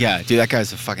fire. Yeah, dude, that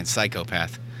guy's a fucking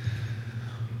psychopath.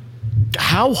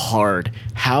 How hard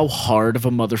of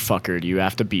a motherfucker do you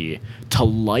have to be to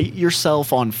light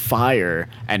yourself on fire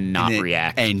and not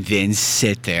react? And then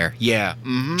sit there. Yeah.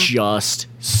 Mm-hmm. Just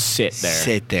sit there.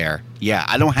 Sit there. Yeah,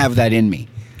 I don't have that in me.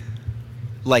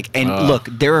 Like, and look,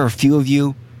 there are a few of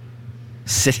you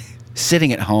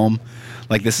sitting at home.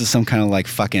 Like, this is some kind of like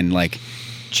fucking like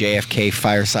JFK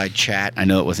fireside chat. I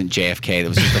know it wasn't JFK. That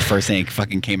was just the first thing that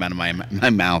fucking came out of my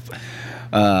mouth.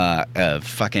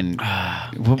 Fucking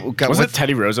was it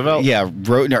Teddy Roosevelt? Yeah, or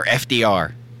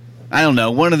FDR. I don't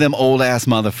know, one of them old ass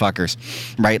motherfuckers,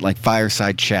 right? Like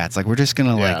fireside chats. Like, we're just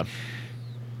gonna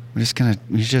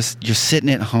you're sitting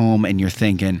at home and you're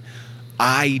thinking,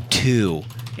 I too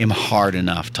am hard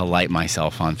enough to light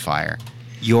myself on fire.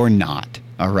 You're not,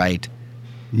 all right?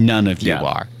 None of you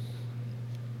are.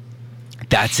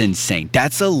 That's insane.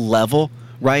 That's a level,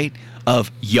 right, of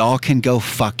y'all can go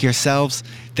fuck yourselves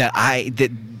that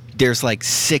there's like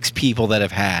 6 people that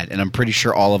have had, and I'm pretty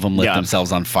sure all of them lit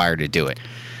themselves on fire to do it.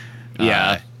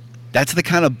 Yeah. That's the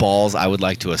kind of balls I would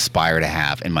like to aspire to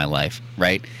have in my life,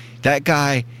 right? That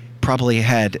guy probably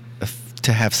had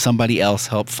to have somebody else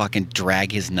help fucking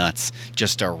drag his nuts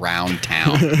just around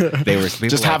town. They were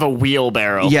just have a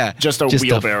wheelbarrow. Yeah, just a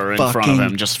wheelbarrow in front of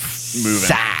him, just moving.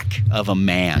 Sack of a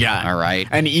man. Yeah, all right.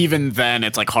 And even then,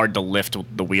 it's like hard to lift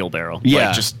the wheelbarrow. Yeah,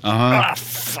 like just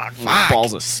fuck,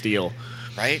 balls of steel.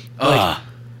 Right.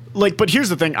 Like, but here's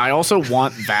the thing. I also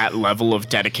want that level of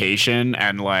dedication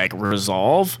and like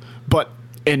resolve, but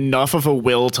enough of a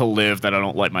will to live that I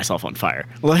don't light myself on fire.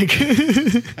 Like,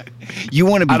 you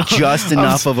want to be just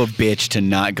enough of a bitch to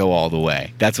not go all the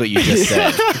way. That's what you just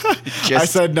said. I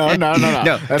said no.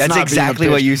 No, that's exactly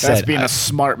what you said. That's being a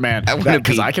smart man.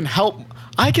 Because I can help.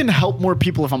 I can help more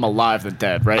people if I'm alive than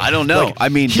dead, right? I don't know. Like, I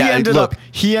mean,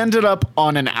 he ended up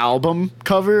on an album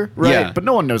cover, right? Yeah. But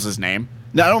no one knows his name.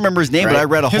 No, I don't remember his name, right? but I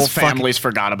read his family's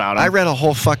forgot about him. I read a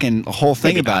whole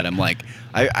thing about him. Like,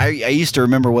 I used to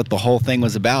remember what the whole thing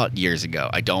was about years ago.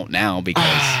 I don't now because,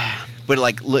 but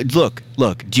like, look.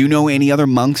 Do you know any other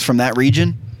monks from that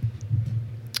region?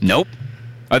 Nope.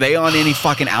 Are they on any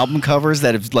fucking album covers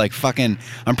that have like fucking?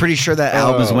 I'm pretty sure that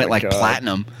albums went like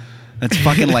platinum. That's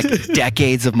fucking like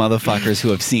decades of motherfuckers who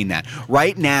have seen that.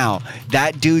 Right now,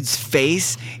 that dude's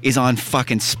face is on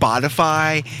fucking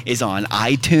Spotify, is on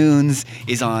iTunes,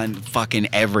 is on fucking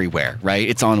everywhere, right?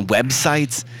 It's on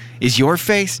websites. Is your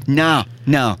face? No.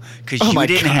 Because you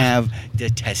didn't have the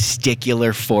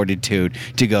testicular fortitude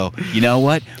to go, you know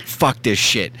what? Fuck this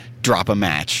shit. Drop a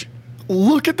match.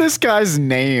 Look at this guy's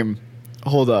name.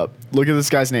 Hold up. Look at this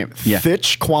guy's name. Yeah.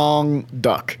 Thich Quang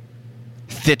Duc.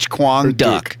 Thich Quang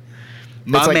Duc.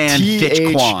 My like man,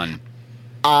 Thich Quang.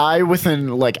 I with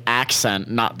an like accent,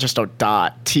 not just a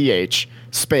dot. TH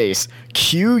space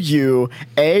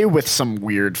QUA with some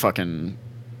weird fucking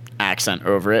accent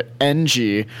over it.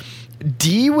 NG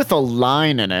D with a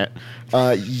line in it.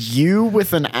 U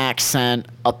with an accent.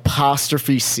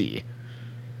 Apostrophe C.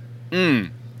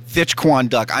 Thich Quang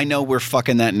Duc. I know we're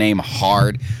fucking that name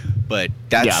hard, but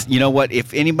that's you know what?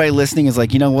 If anybody listening is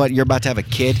like, you know what, you're about to have a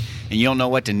kid and you don't know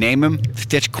what to name him,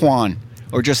 Thich Quang.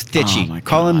 Or just Thichy.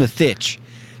 Call him the Thich.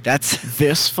 That's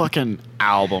this fucking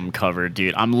album cover,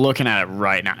 dude. I'm looking at it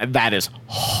right now. That is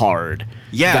hard.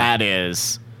 Yeah. That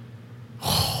is.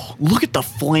 Look at the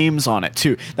flames on it,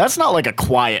 too. That's not like a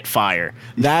quiet fire.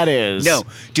 That is. No,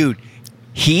 dude.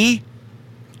 He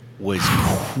was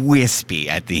wispy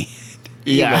at the end.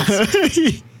 Yeah.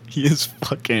 He is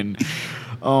fucking.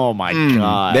 Oh, my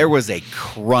God. There was a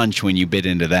crunch when you bit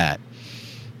into that.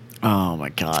 Oh my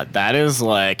God, that is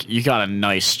like, you got a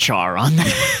nice char on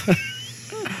that.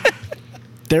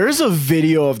 There is a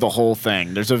video of the whole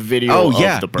thing. There's a video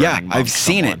of the burning monk. I've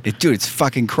seen it. Dude, it's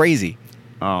fucking crazy.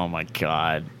 Oh my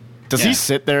God. Does he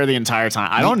sit there the entire time?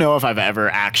 I don't know if I've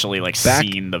ever actually like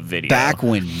seen the video. Back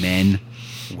when men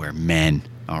were men,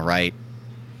 all right?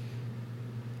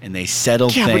 And they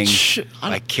settled things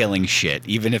by killing shit,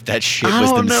 even if that shit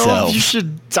was themselves. I don't know if you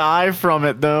should die from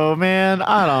it, though, man.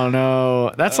 I don't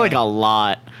know. That's like a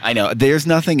lot. I know. There's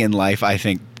nothing in life, I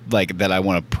think, like that I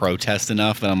want to protest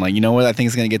enough that I'm like, you know what? I think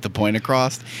is going to get the point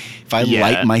across. If I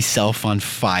light myself on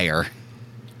fire.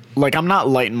 Like, I'm not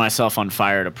lighting myself on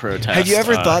fire to protest. Have you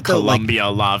ever thought, though, Columbia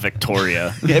La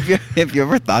Victoria? have you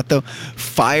ever thought, though,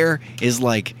 fire is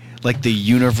like the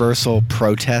universal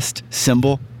protest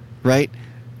symbol, right?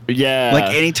 Yeah,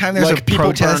 like anytime there's like a people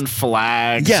protest, burn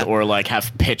flags or like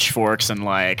have pitchforks and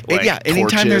like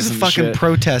anytime there's a fucking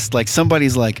protest, like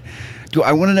somebody's like, "Do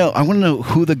I want to know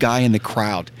who the guy in the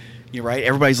crowd?" You're right.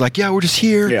 Everybody's like, "Yeah, we're just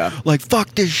here. Yeah. Like,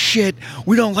 fuck this shit.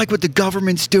 We don't like what the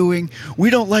government's doing. We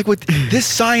don't like what this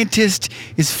scientist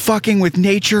is fucking with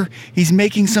nature. He's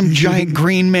making some giant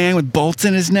green man with bolts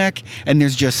in his neck, and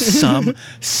there's just some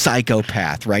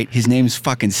psychopath, right? His name's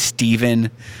fucking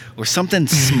Steven or something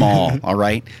small, all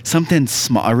right? Something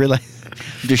small. I realize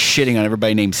I'm just shitting on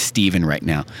everybody named Steven right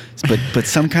now, but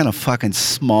some kind of fucking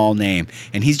small name,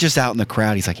 and he's just out in the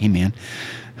crowd. He's like, "Hey, man,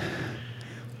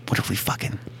 what if we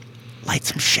fucking light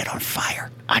some shit on fire?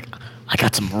 I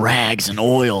got some rags and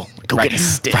oil. Go get a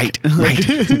stick."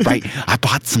 Right. I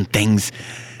bought some things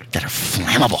that are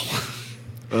flammable.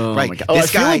 Oh right. My God.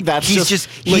 This guy, like that's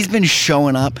he's been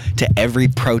showing up to every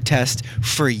protest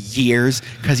for years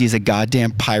because he's a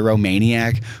goddamn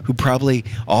pyromaniac who probably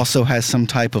also has some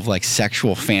type of like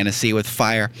sexual fantasy with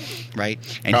fire, right?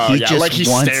 And he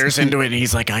stares into it and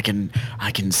he's like, I can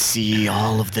see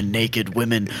all of the naked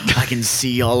women. I can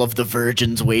see all of the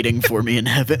virgins waiting for me in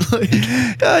heaven.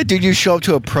 Dude, you show up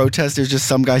to a protest, there's just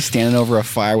some guy standing over a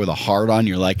fire with a heart on.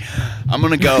 You're like, I'm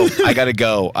gonna go. I gotta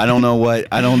go. I don't know what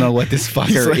this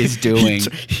fucker motherfucker like, is doing.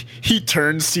 He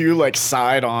turns to you like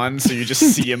side on, so you just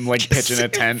see him like pitching a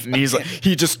tent, and he's like,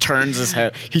 he just turns his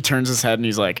head. He turns his head, and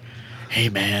he's like, "Hey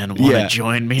man, want to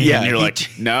join me?" Yeah, and you're like,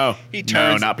 "No,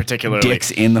 no, not particularly."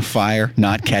 Dicks in the fire,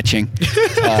 not catching.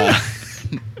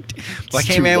 Like,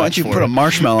 hey man, why don't you put a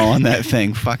marshmallow on that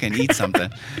thing? Fucking eat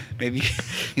something. Maybe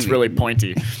it's really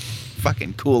pointy.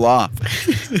 Fucking cool off.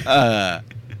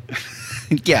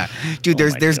 Yeah, dude.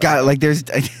 There's got like there's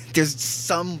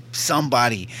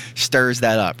somebody stirs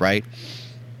that up, right?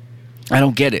 I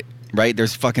don't get it, right?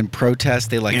 There's fucking protests.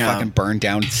 They fucking burn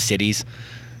down cities.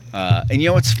 And you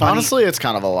know what's funny? Honestly, it's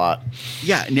kind of a lot.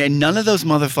 Yeah, and none of those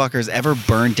motherfuckers ever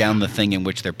burned down the thing in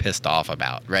which they're pissed off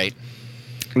about, right?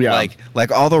 Yeah.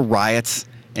 Like all the riots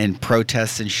and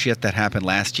protests and shit that happened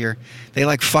last year, they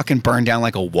like fucking burned down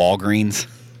like a Walgreens.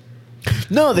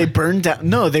 No, they burned down.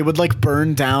 No, they would like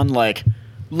burn down like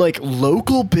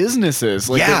local businesses.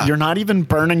 Like you're not even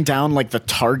burning down like the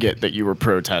Target that you were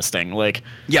protesting. Like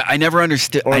yeah, I never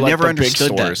understood. I never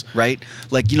understood that. Right?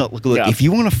 Like look, if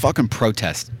you want to fucking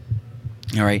protest,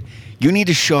 all right, you need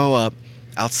to show up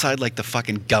outside like the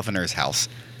fucking governor's house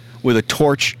with a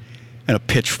torch and a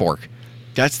pitchfork.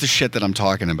 That's the shit that I'm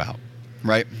talking about,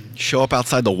 right? Show up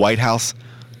outside the White House.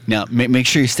 Now, make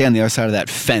sure you stay on the other side of that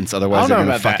fence, otherwise they're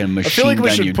gonna fucking machine gun you down. I feel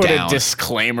like we should put a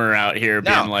disclaimer out here,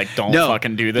 being like, "Don't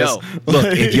fucking do this." No. Look,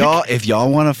 if y'all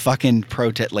want to fucking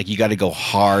protest, like you got to go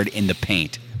hard in the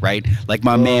paint, right? Like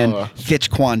my man Thich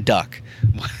Quan Duck.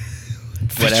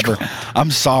 Whatever.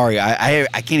 I'm sorry, I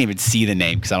can't even see the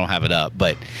name because I don't have it up.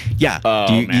 But yeah,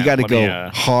 you got to go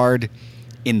hard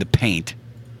in the paint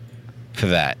for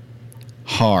that.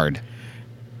 Hard.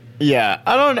 Yeah,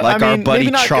 I don't know. Like I our mean, buddy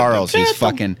maybe not Charles, who's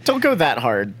fucking. Don't go that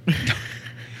hard.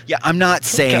 Yeah, I'm not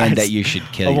saying that you should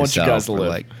kill yourself. I want you guys to live.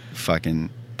 Like fucking,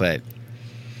 but.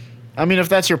 I mean, if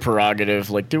that's your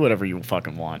prerogative, like do whatever you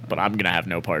fucking want. But I'm gonna have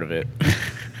no part of it.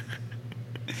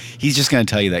 He's just gonna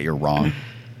tell you that you're wrong.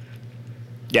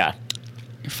 Yeah.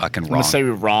 You're fucking wrong. I'm gonna say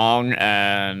you're wrong,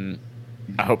 and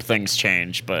I hope things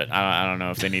change, but I don't know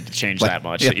if they need to change that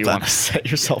much that you want to set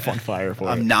yourself on fire for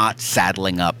it. I'm not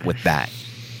saddling up with that.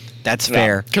 That's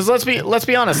fair. Because let's be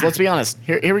honest.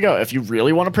 Here we go. If you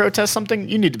really want to protest something,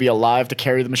 you need to be alive to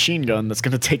carry the machine gun that's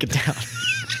going to take it down.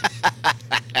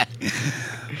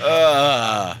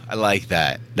 I like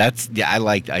that.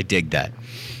 I dig that.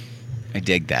 I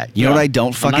dig that. You know what I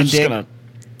don't fucking dig?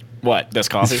 What? This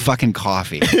coffee? It's fucking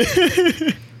coffee.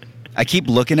 I keep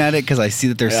looking at it because I see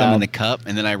that there's some in the cup,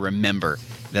 and then I remember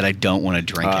that I don't want to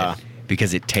drink it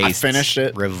because it tastes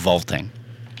revolting.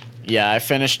 Yeah, I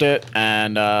finished it,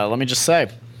 and let me just say,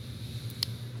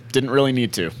 didn't really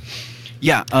need to.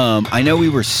 Yeah, I know we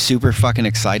were super fucking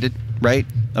excited, right,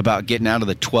 about getting out of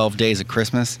the 12 days of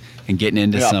Christmas and getting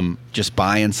into just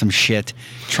buying some shit,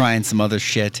 trying some other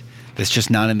shit that's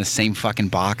just not in the same fucking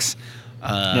box. But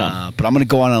I'm going to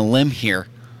go on a limb here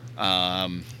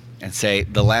and say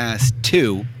the last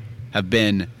two have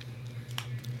been...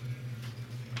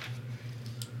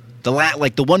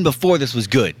 the one before this was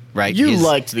good, right? You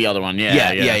liked the other one,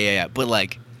 yeah. But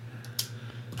like,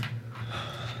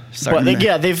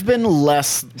 they've been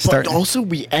less. But also,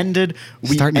 starting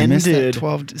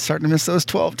to miss those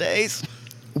 12 days.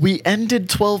 We ended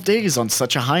 12 days on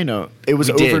such a high note. It was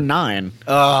over 9.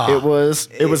 It was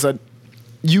a.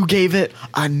 You gave it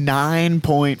a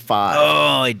 9.5.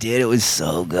 Oh, I did. It was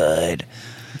so good.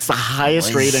 It's the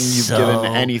highest rating you've given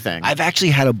anything. I've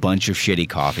actually had a bunch of shitty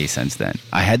coffee since then.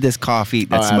 I had this coffee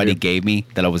that somebody gave me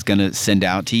that I was going to send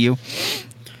out to you.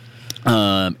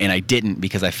 And I didn't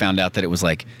because I found out that it was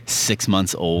like 6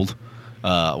 months old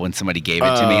when somebody gave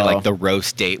it to me. Like the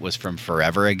roast date was from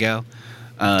forever ago.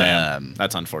 Damn,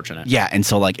 that's unfortunate. Yeah, and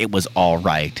so like it was all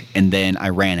right. And then I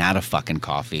ran out of fucking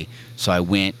coffee. So I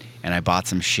went and I bought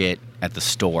some shit at the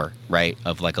store, right,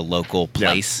 of like a local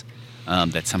place.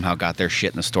 That somehow got their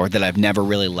shit in the store that I've never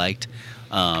really liked.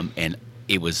 And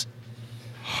it was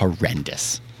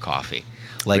horrendous coffee.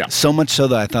 So much so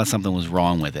that I thought something was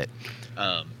wrong with it.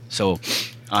 So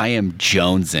I am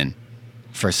jonesing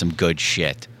for some good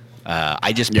shit.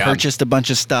 I just purchased a bunch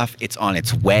of stuff. It's on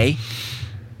its way.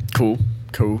 Cool.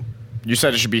 You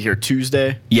said it should be here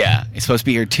Tuesday? Yeah. It's supposed to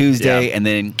be here Tuesday, and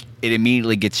then it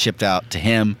immediately gets shipped out to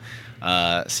him.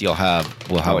 So we'll have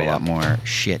a lot more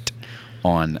shit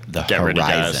on the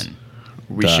horizon.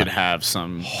 We should have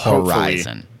some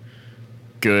horizon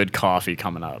good coffee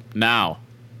coming up. Now,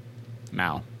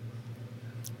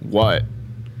 what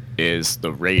is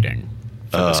the rating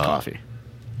for this coffee?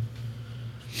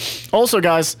 Also,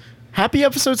 guys, happy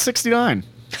episode 69.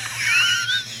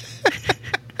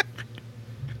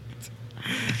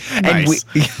 Nice.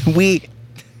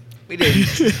 And We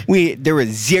did. There were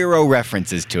 0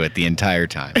 references to it the entire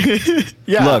time.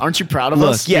 Yeah, look, aren't you proud of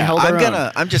us?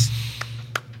 Yeah, I'm just.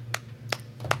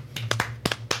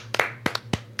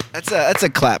 That's a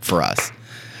clap for us.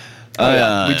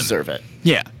 Yeah, we deserve it.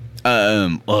 Yeah.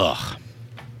 Hold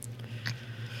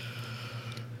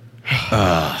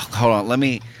on. Let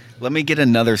me get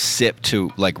another sip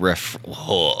to like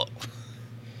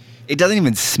It doesn't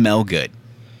even smell good.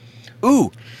 Ooh.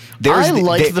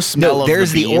 The smell of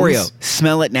there's the the Oreo.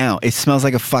 Smell it now. It smells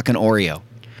like a fucking Oreo.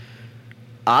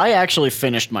 I actually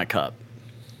finished my cup.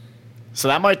 So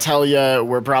that might tell you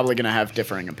we're probably going to have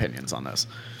differing opinions on this.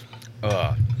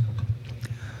 What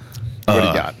do you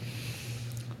got?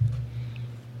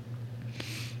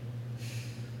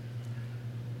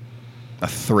 A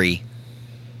 3.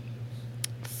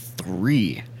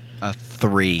 3. A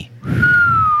 3.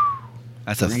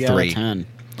 That's a 3. 3 out of 10.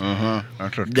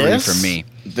 That's a 3 for me.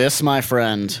 This, my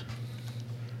friend,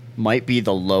 might be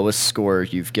the lowest score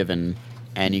you've given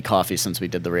any coffee since we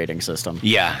did the rating system.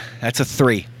 Yeah, that's a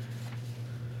 3.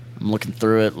 I'm looking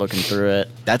through it.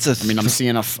 That's a. I'm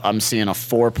seeing a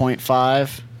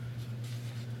 4.5.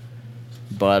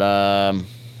 But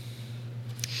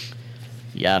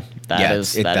yeah,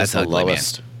 that's the ugly,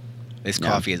 lowest. Man. This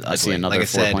coffee is ugly. I see another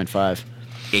 4.5.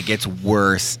 It gets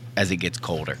worse as it gets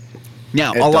colder.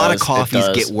 Now, a lot of coffees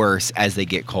get worse as they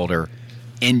get colder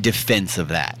in defense of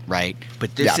that, right?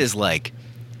 But this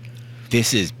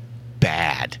is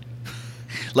bad.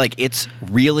 Like, it's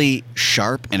really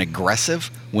sharp and aggressive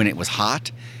when it was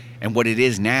hot, and what it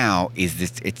is now is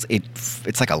this.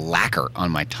 It's like a lacquer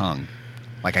on my tongue.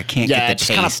 Like, I can't get the taste.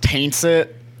 Yeah, it just kind of paints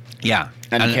it. Yeah.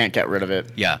 And you can't get rid of it.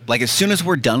 Yeah. Like, as soon as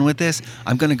we're done with this,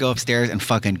 I'm going to go upstairs and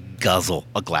fucking guzzle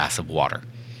a glass of water.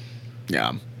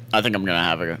 Yeah. I think I'm going to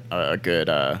have a good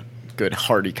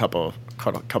hearty cup of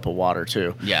water,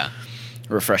 too. Yeah.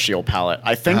 Refresh the old palate.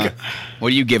 I think... What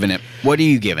are you giving it?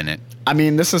 I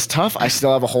mean, this is tough. I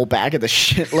still have a whole bag of this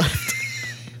shit left.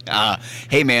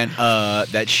 Hey, man,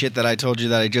 that shit that I told you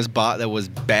that I just bought that was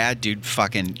bad, dude,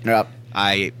 fucking... Yep.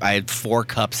 I had 4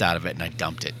 cups out of it, and I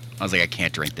dumped it. I was like, I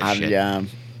can't drink this shit. Yeah.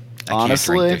 I can't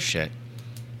drink this shit.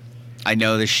 I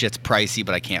know this shit's pricey,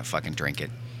 but I can't fucking drink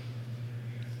it.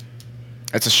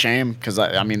 It's a shame, because,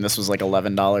 I mean, this was like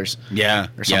 $11. Yeah.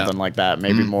 Or something like that,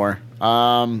 maybe more.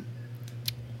 You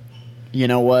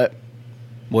know what?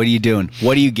 What are you doing?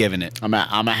 What are you giving it? I'm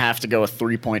gonna have to go with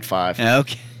 3.5.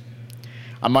 Okay.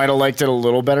 I might have liked it a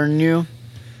little better than you.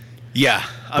 Yeah.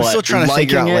 I'm still trying to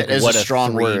figure out what a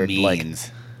strong word means.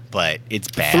 But it's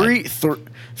bad.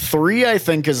 3 I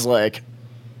think is like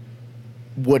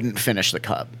wouldn't finish the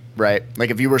cup, right?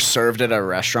 Like if you were served at a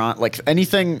restaurant, like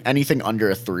anything under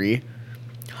a 3,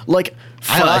 like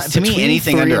to me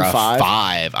anything under a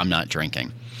 5 I'm not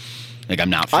drinking. Like I'm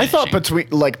not finishing. I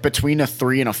thought between a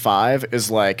 3 and a 5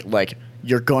 is like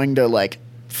you're going to like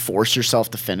force yourself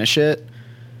to finish it,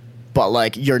 but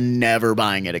like you're never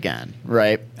buying it again,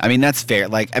 right? I mean that's fair.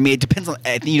 Like I mean it depends on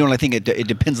I think it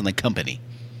depends on the company.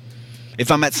 If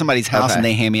I'm at somebody's house and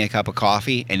they hand me a cup of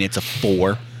coffee and it's a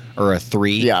 4 or a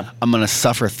 3, I'm gonna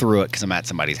suffer through it because I'm at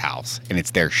somebody's house and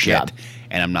it's their shit,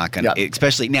 and I'm not gonna.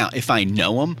 Especially now, if I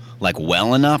know them like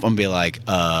well enough, I'm gonna be like,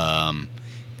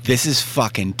 this is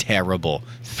fucking terrible.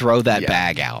 Throw that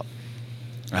bag out.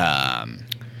 Because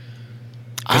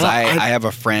I have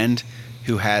a friend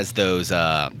who has those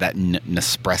that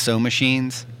Nespresso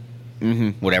machines,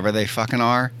 whatever they fucking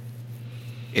are.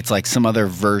 It's like some other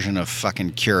version of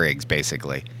fucking Keurigs,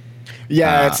 basically.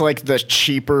 Yeah, it's like the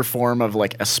cheaper form of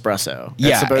like espresso. Yeah,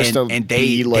 it's supposed to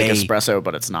be like espresso,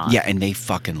 but it's not. Yeah, and they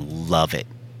fucking love it.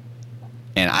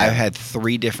 And I've had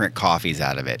 3 different coffees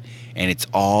out of it, and it's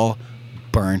all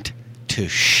burnt to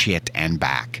shit and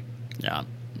back. Yeah.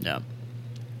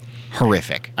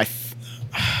 Horrific. I'm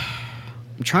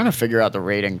trying to figure out the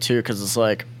rating too, because it's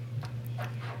like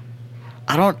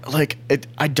I don't like it.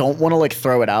 I don't want to like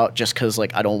throw it out just because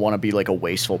like I don't want to be like a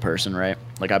wasteful person, right?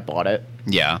 Like I bought it.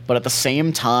 Yeah. But at the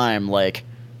same time, like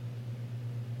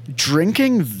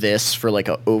drinking this for like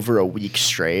over a week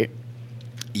straight.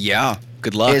 Yeah.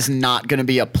 Good luck. Is not going to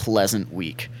be a pleasant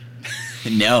week.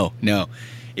 No.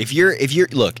 If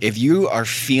you are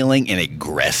feeling an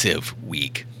aggressive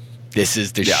week, this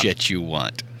is the shit you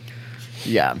want.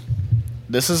 Yeah.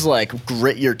 This is like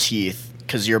grit your teeth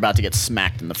because you're about to get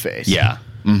smacked in the face. Yeah.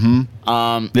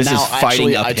 This is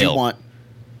fighting uphill.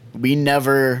 We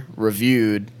never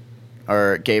reviewed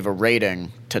or gave a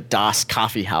rating to Das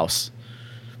Coffee House.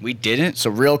 We didn't? So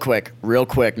real quick.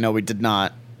 No, we did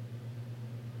not.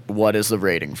 What is the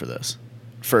rating for this?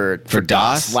 For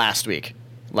Das? Last week.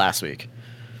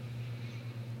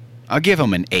 I'll give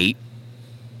them an 8.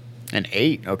 An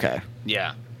 8? Okay.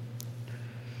 Yeah.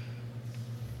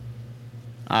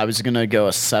 I was going to go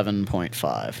a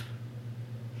 7.5.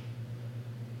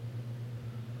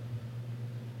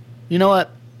 You know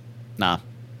what? Nah,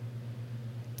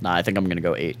 I think I'm going to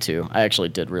go 8 too. I actually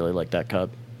did really like that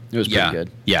cup. It was pretty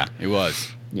good. Yeah, it was.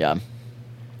 Yeah.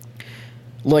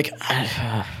 Like,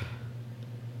 I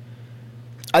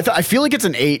feel like it's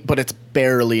an 8, but it's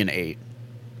barely an 8.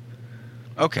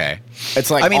 Okay. It's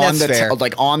like, I mean, on that's fair.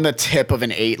 like on the tip of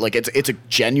an 8. Like it's a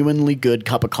genuinely good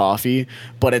cup of coffee,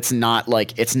 but it's not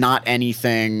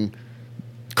anything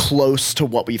close to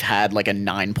what we've had, like a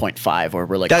 9.5, where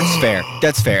we're like, That's fair.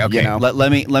 That's fair. Okay. You know?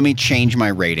 Let me change my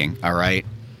rating. All right.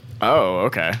 oh,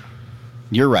 okay.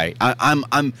 You're right.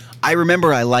 I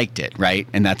remember I liked it, right?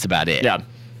 And that's about it. Yeah.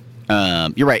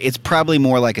 You're right. It's probably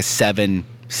more like a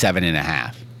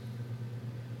 7.5.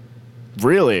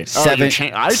 Really? Seven-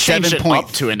 I changed it 7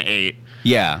 up to an 8.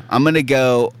 Yeah. I'm gonna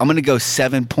go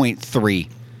 7.3.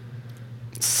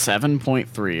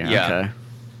 7.3. Yeah. Okay.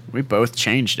 We both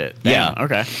changed it. Yeah. Damn,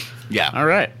 okay. Yeah. All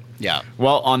right. Yeah.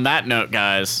 Well, on that note,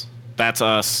 guys, that's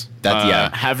us.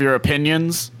 Yeah. Have your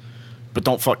opinions, but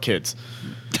don't fuck kids.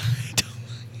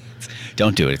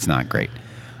 Don't do it. It's not great.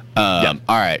 Yeah.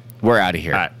 All right. We're out of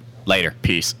here. All right. Later.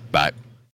 Peace. Bye.